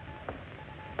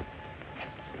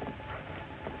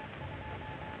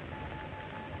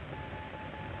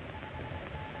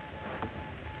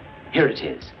 Here it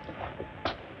is.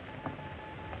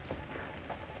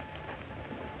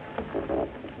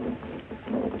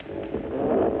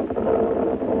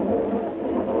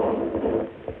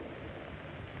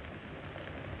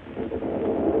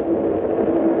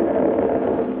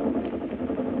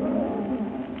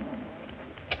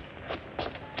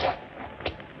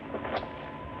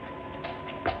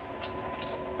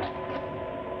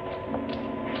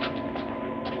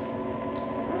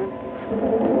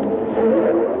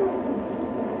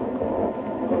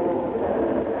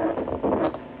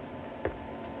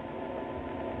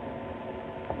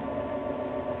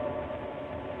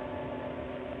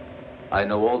 I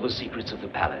know all the secrets of the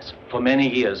palace. For many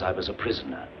years I was a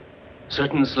prisoner.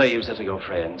 Certain slaves that are your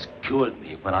friends cured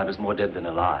me when I was more dead than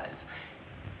alive.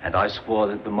 And I swore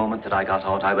that the moment that I got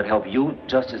out, I would help you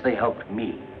just as they helped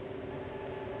me.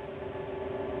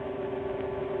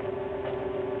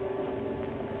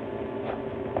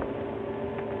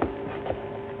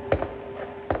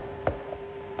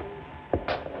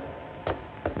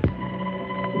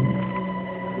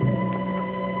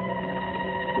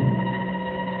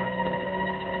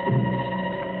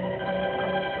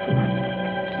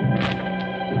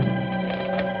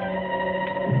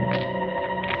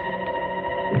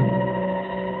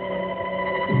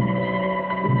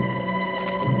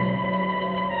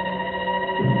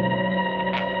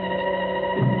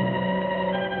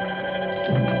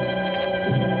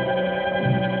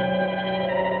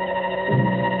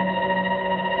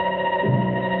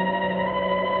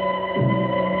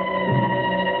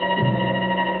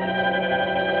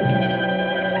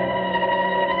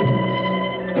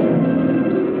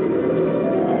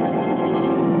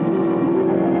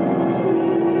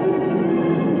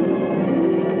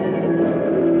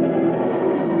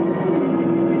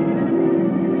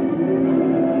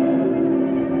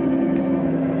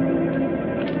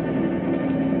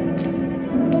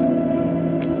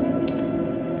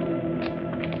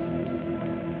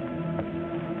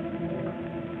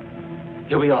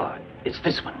 Here we are. It's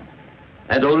this one.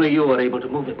 And only you are able to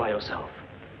move it by yourself.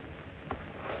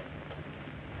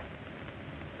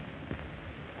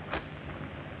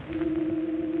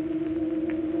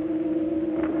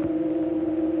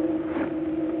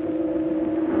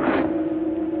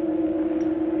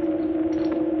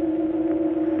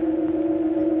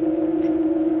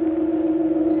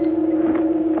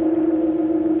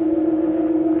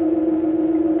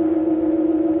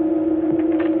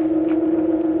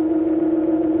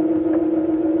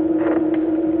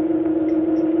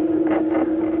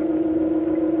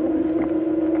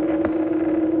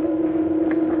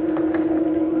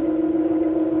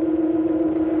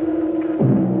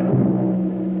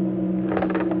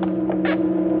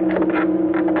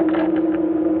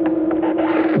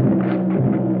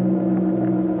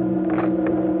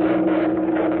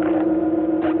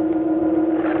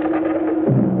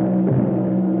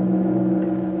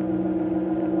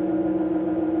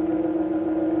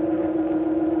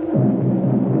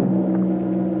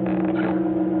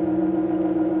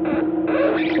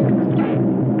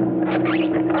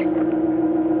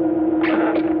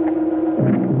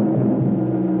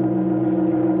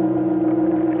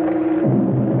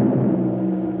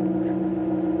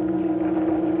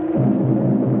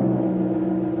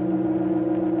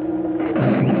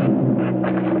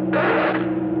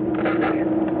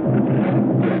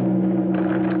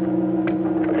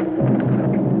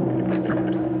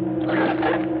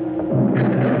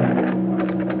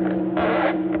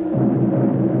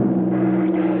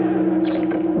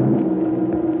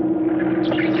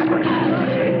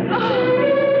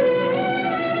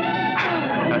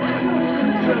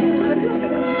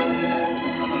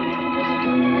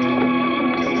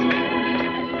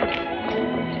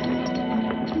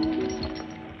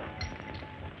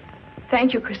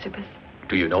 Thank you, Chrysippus.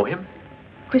 Do you know him?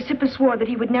 Chrysippus swore that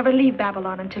he would never leave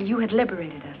Babylon until you had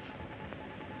liberated us.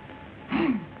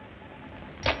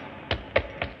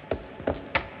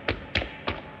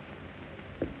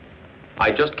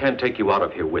 I just can't take you out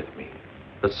of here with me.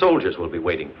 The soldiers will be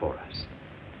waiting for us.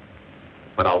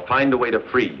 But I'll find a way to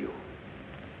free you.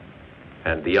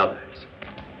 And the others.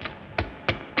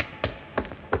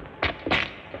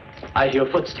 I hear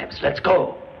footsteps. Let's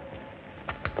go.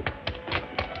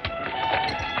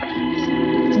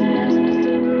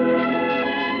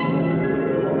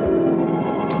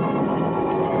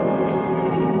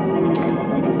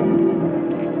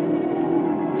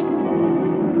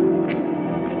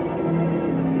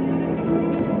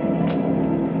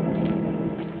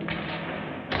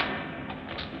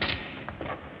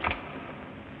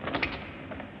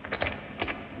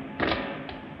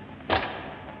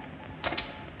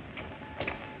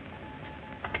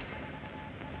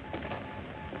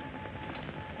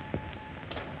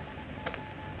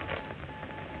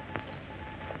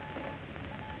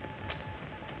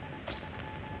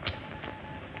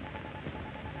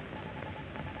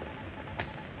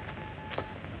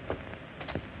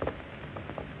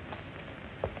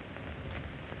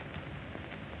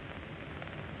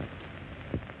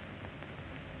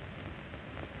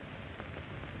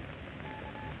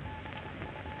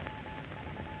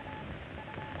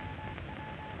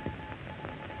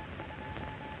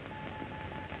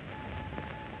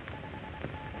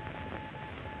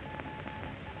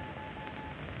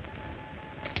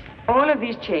 All of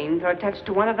these chains are attached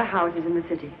to one of the houses in the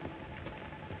city.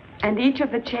 And each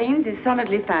of the chains is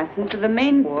solidly fastened to the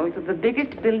main walls of the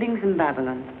biggest buildings in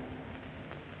Babylon.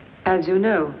 As you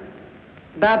know,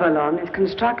 Babylon is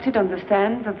constructed on the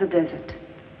sands of the desert.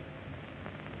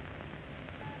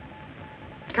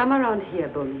 Come around here,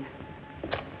 Bomi,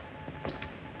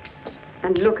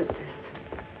 and look at this.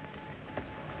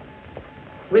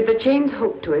 With the chains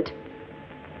hooked to it,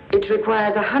 it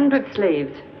requires 100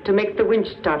 slaves to make the winch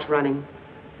start running.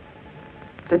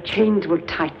 The chains will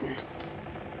tighten,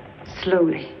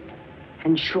 slowly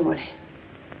and surely.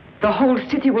 The whole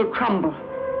city will crumble.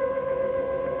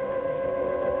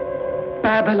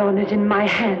 Babylon is in my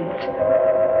hands.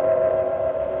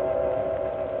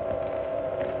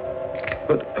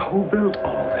 But who built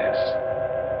all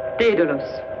this?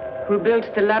 Daedalus, who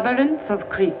built the labyrinth of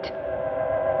Crete.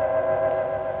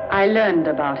 I learned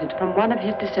about it from one of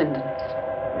his descendants.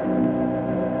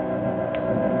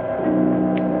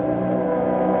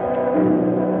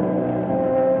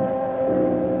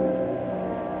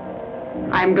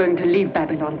 I'm going to leave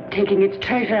Babylon, taking its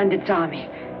treasure and its army,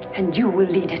 and you will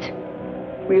lead it.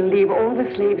 We'll leave all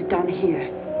the slaves down here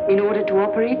in order to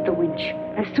operate the winch.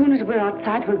 As soon as we're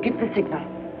outside, we'll give the signal.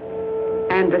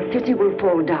 And the city will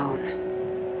fall down,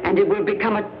 and it will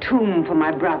become a tomb for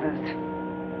my brothers.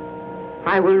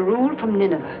 I will rule from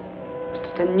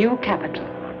Nineveh, the new capital.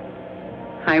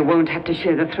 I won't have to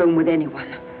share the throne with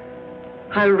anyone.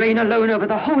 I'll reign alone over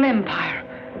the whole empire.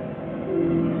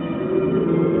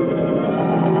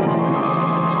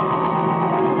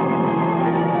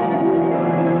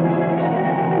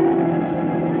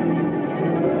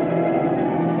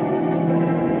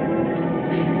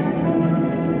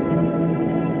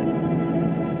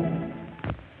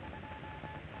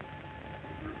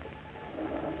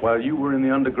 While you were in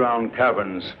the underground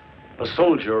caverns, a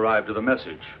soldier arrived with a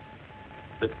message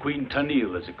that Queen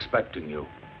Tanil is expecting you.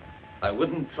 I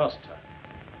wouldn't trust her.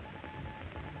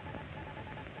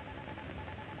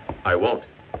 I won't.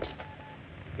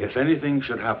 If anything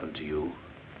should happen to you,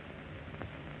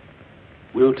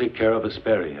 we'll take care of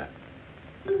Hesperia.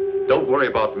 Don't worry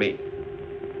about me.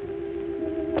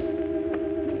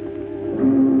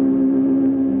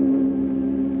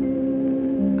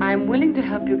 I'm willing to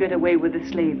help you get away with the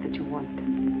slave that you want.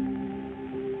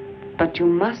 But you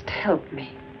must help me.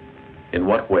 In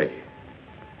what way?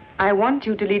 I want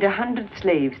you to lead 100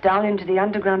 slaves down into the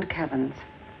underground caverns.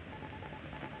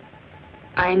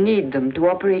 I need them to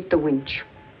operate the winch.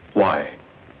 Why?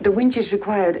 The winch is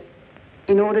required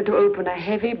in order to open a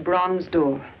heavy bronze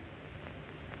door.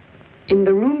 In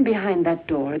the room behind that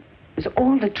door is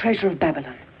all the treasure of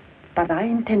Babylon, but I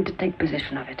intend to take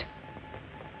possession of it.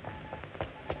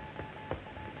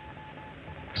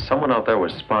 Someone out there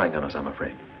was spying on us, I'm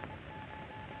afraid.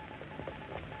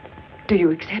 Do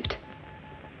you accept?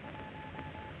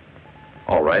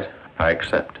 All right, I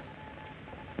accept.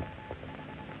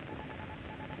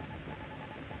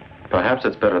 Perhaps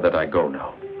it's better that I go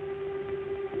now.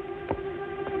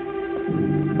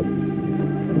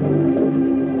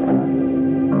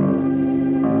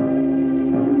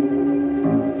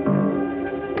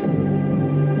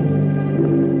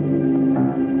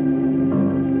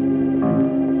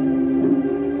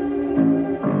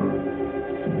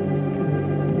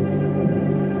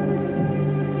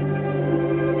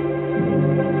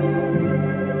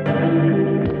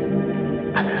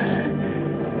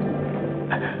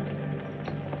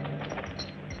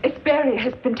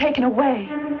 Has been taken away.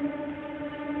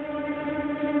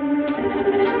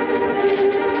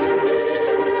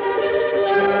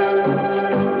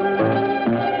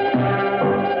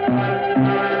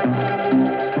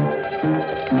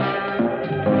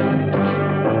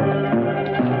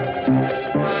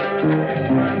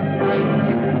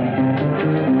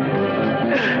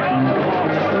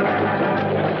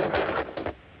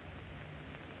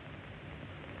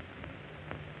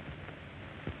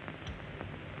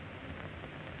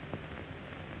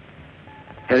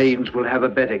 Hellenes will have a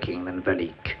better king than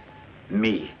Valik.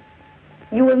 Me.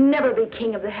 You will never be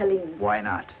king of the Hellenes. Why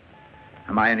not?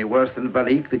 Am I any worse than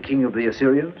Valik, the king of the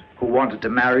Assyrians, who wanted to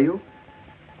marry you?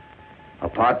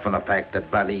 Apart from the fact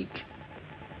that Valik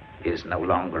is no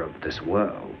longer of this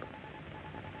world.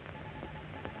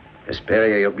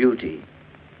 Hesperia, your beauty,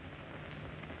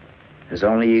 is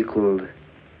only equaled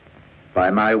by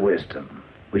my wisdom.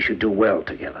 We should do well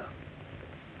together.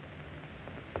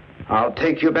 I'll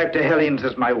take you back to Hellenes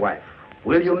as my wife.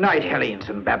 We'll unite Hellenes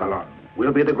and Babylon.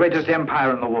 We'll be the greatest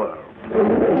empire in the world.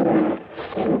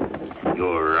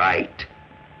 You're right.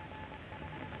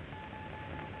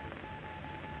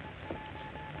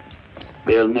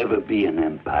 There'll never be an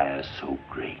empire so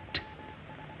great.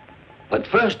 But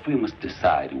first we must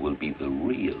decide who will be the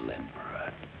real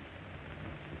emperor.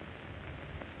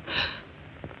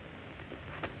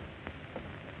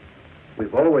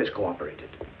 We've always cooperated.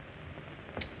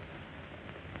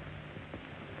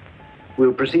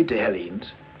 We'll proceed to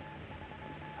Hellenes,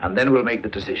 and then we'll make the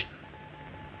decision.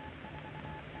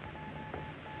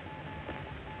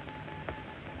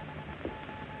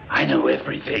 I know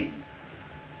everything.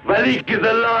 Valik is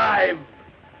alive!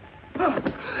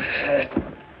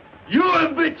 You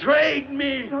have betrayed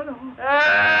me! No.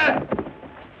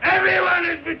 Everyone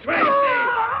has betrayed me!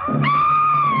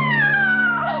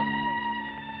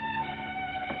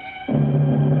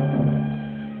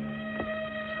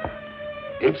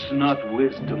 It's not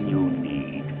wisdom you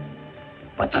need,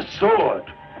 but the sword.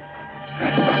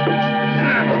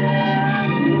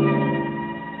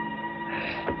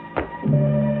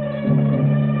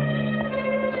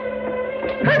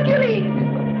 Hercules!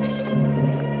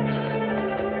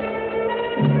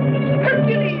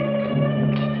 Hercules!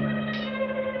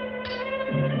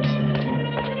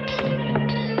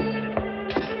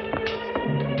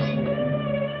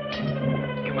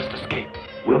 You must escape.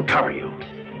 We'll cover you.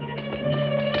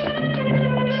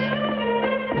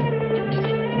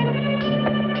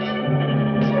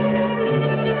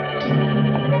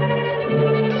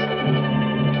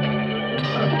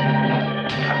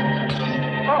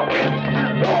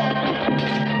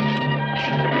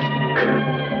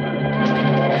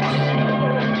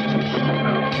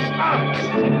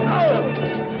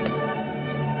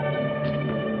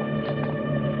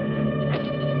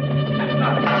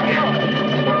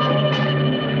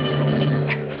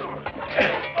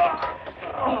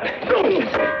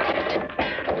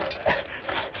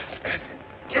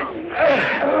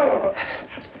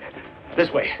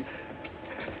 This way.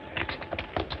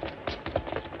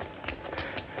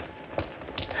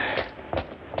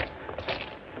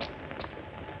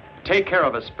 Take care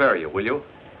of Hesperia, will you?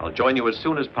 I'll join you as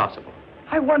soon as possible.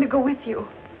 I want to go with you.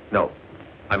 No.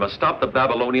 I must stop the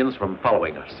Babylonians from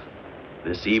following us.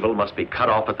 This evil must be cut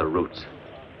off at the roots.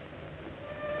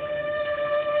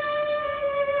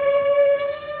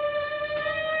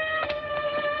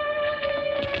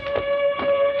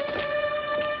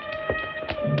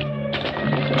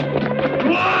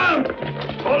 Go on!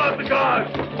 Call out the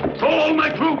guards! Call all my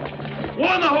troops!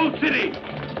 Warn the whole city!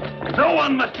 No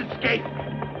one must escape!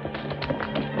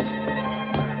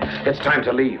 It's time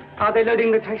to leave. Are they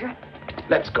loading the treasure?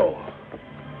 Let's go.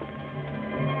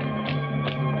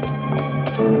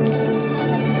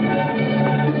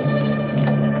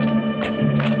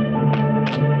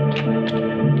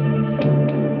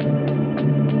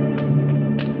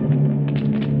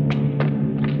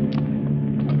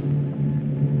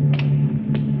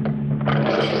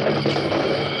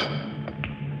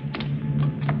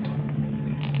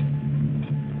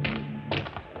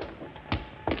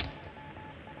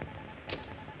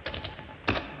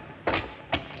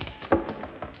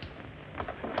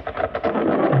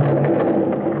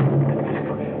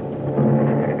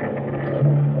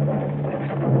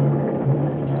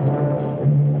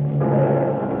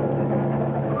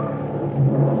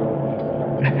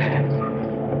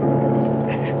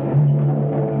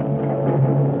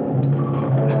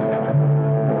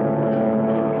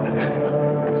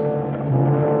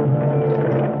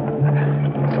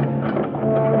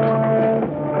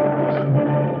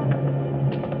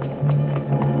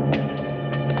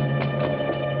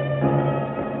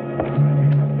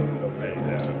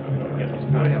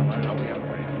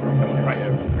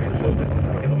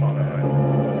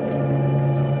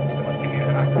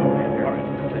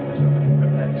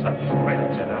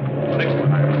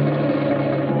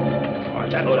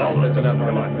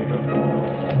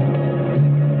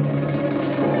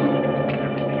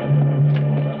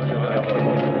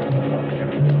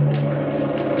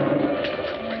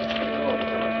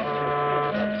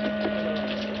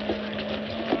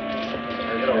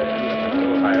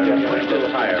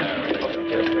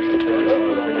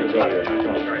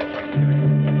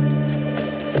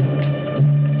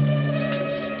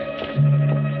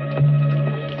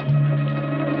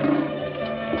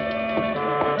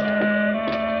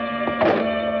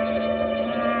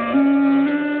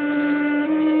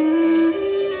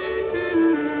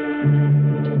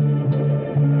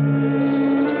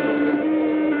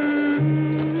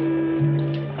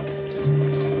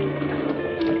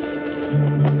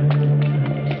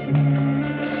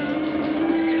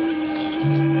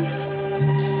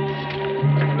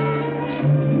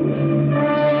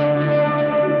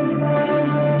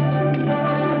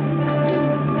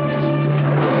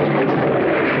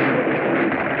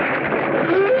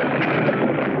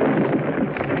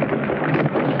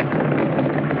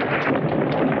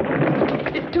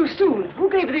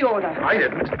 I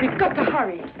didn't. We've got to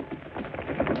hurry.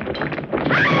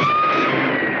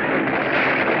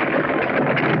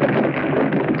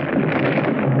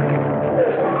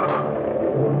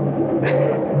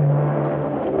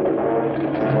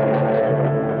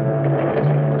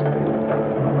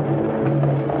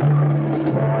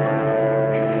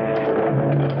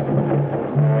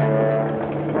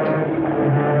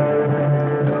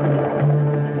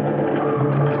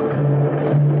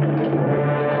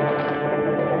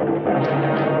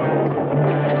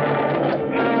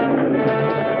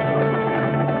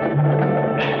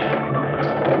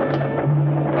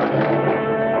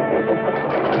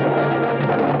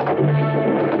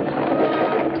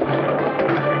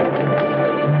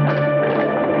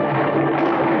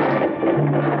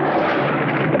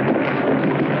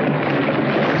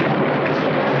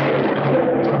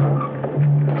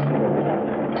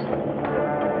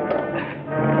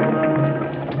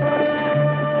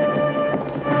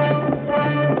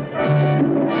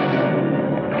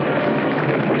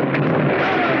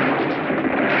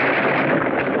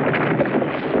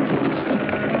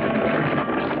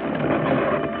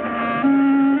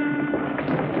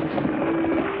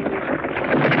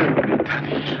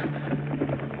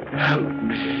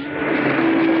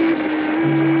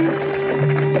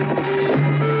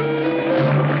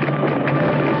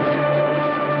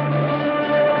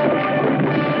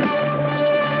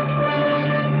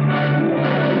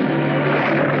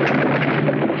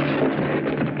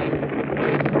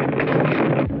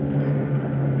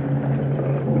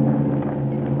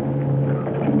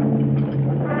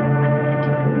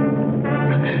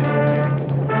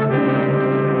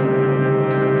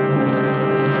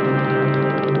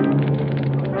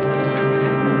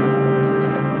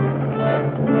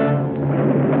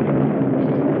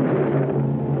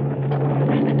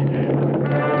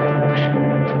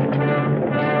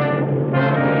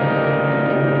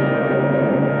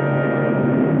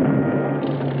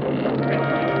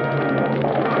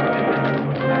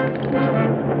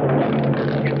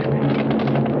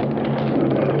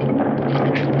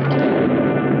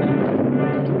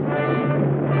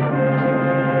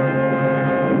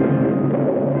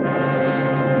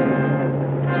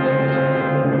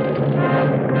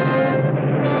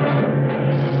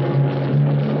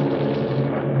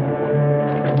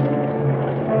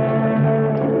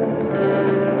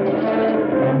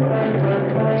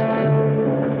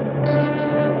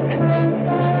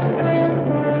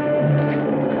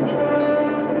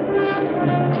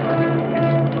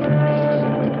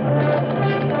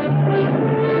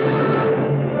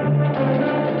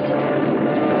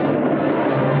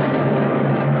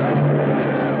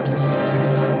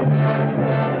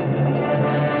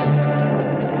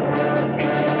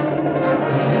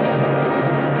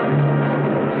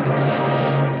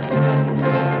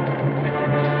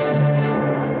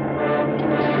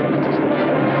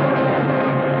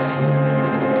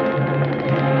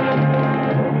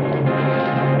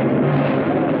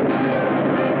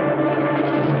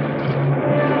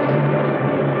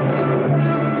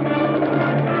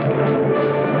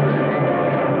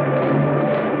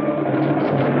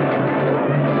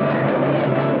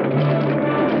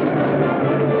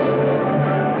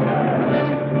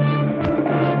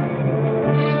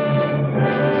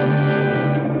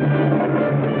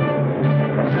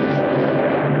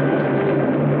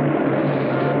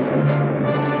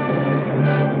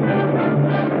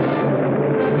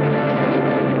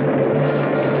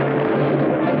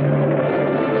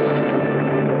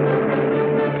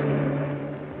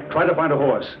 Try to find a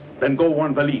horse. Then go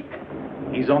warn Valik.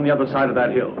 He's on the other side of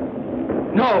that hill.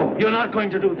 No, you're not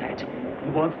going to do that. He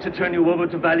wants to turn you over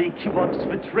to Valik. He wants to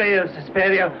betray us,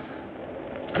 Hesperia.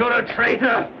 You're a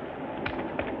traitor.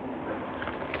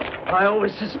 I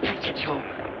always suspected you.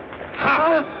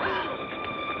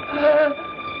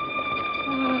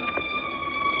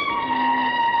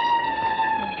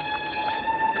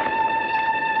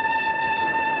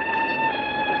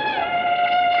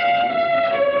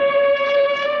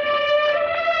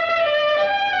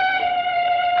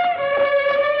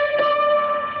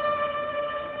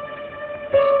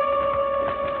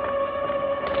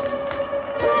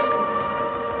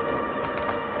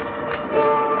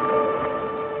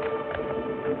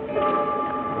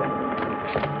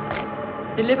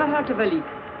 Deliver her to Valik.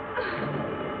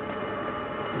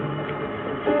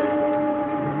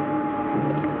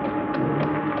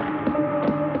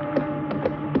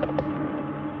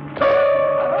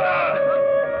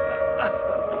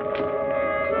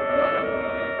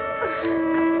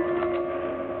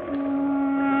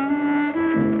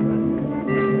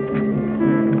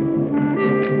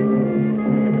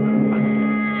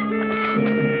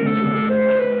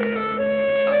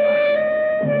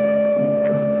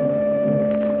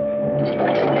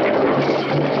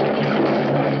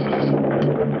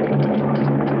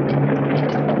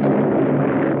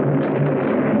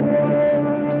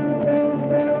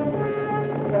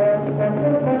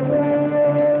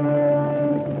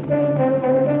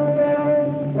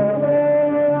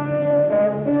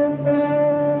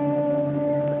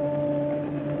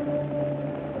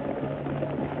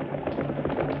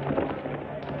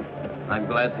 I'm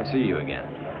glad to see you again.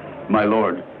 My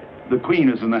lord, the queen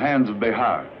is in the hands of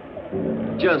Behar.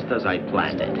 Just as I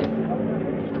planned it.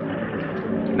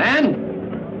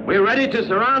 Men, we're ready to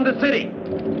surround the city.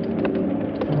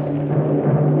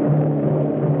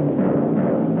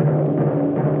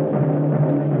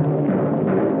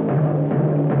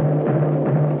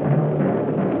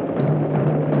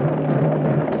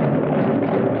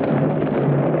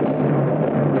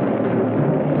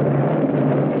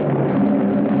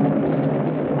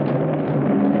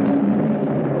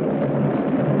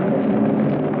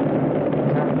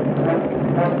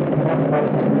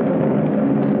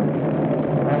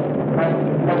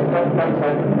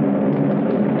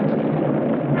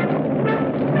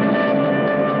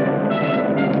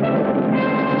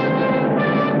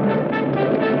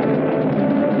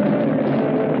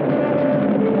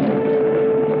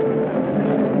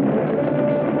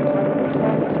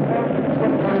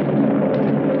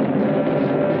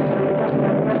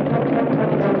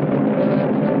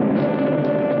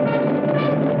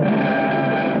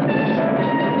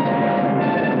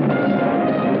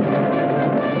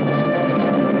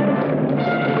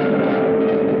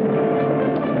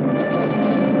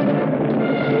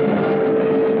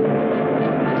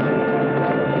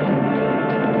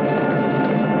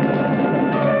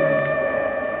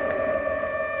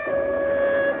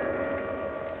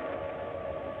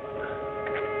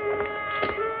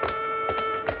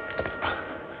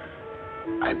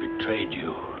 I betrayed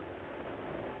you.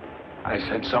 I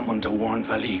sent someone to warn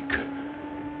Valik.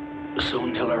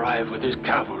 Soon he'll arrive with his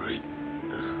cavalry.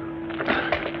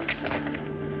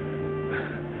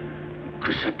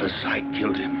 Chrysippus, I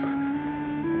killed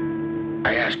him.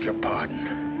 I ask your pardon.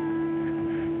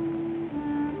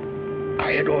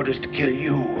 I had orders to kill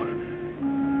you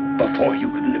before you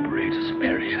could liberate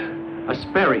Hesperia.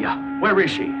 Hesperia? Where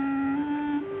is she?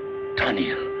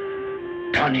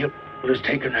 Taniel has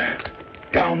taken her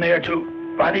down there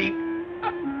to Valik.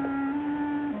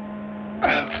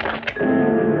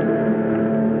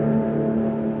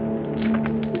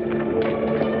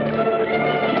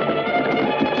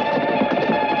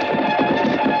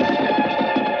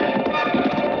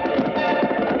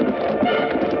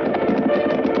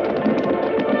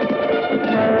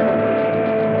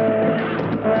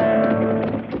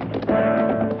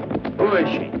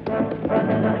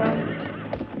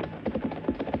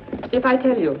 If I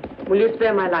tell you, will you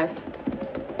spare my life?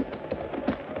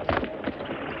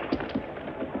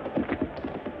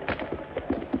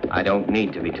 I don't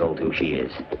need to be told who she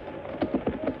is.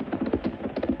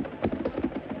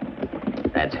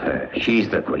 That's her. She's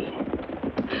the queen.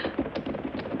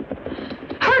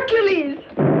 Hercules!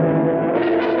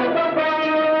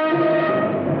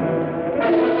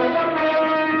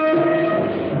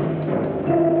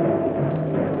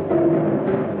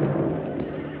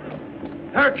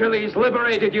 Hercules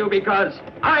liberated you because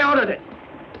I ordered it.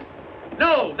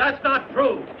 No, that's not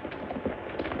true.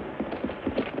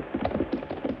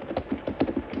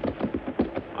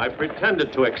 I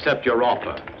pretended to accept your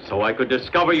offer so I could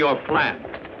discover your plan.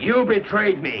 You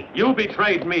betrayed me. You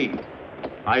betrayed me.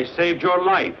 I saved your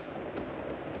life.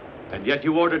 And yet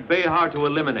you ordered Behar to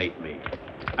eliminate me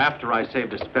after I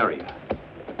saved Asperia.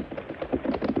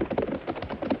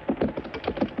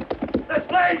 The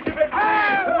slaves have been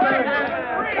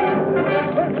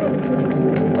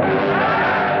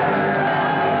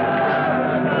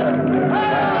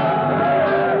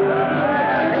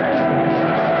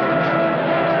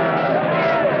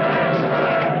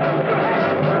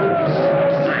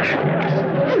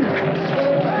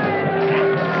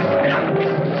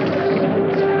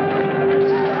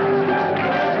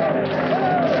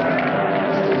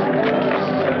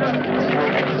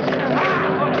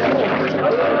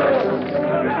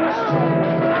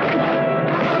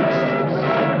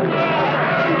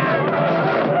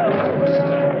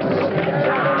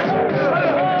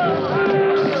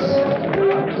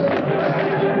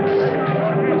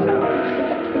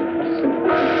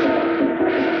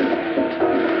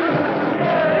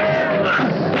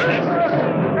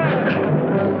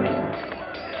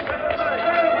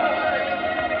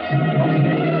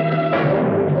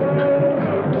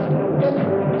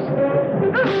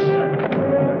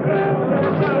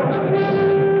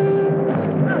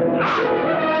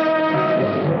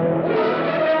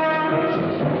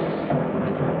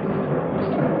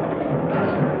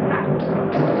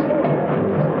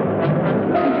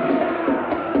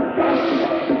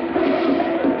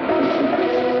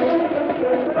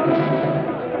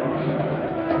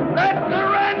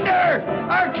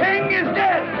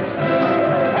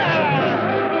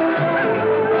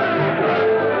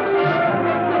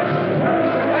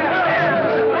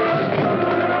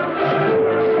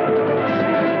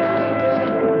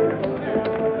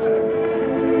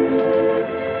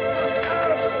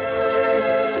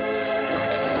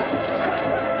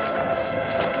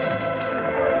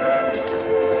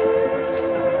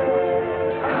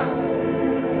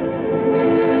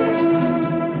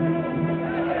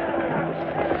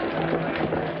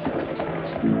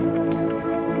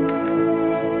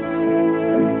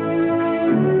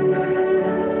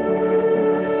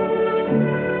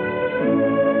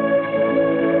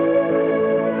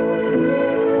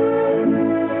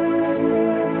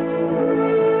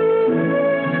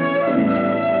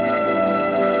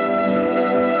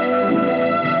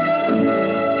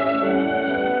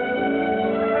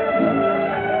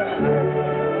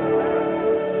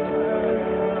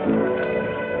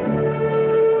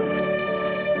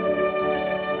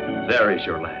There is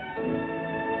your land.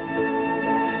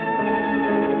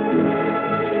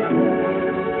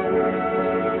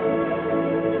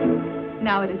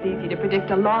 Now it is easy to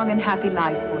predict a long and happy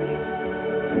life for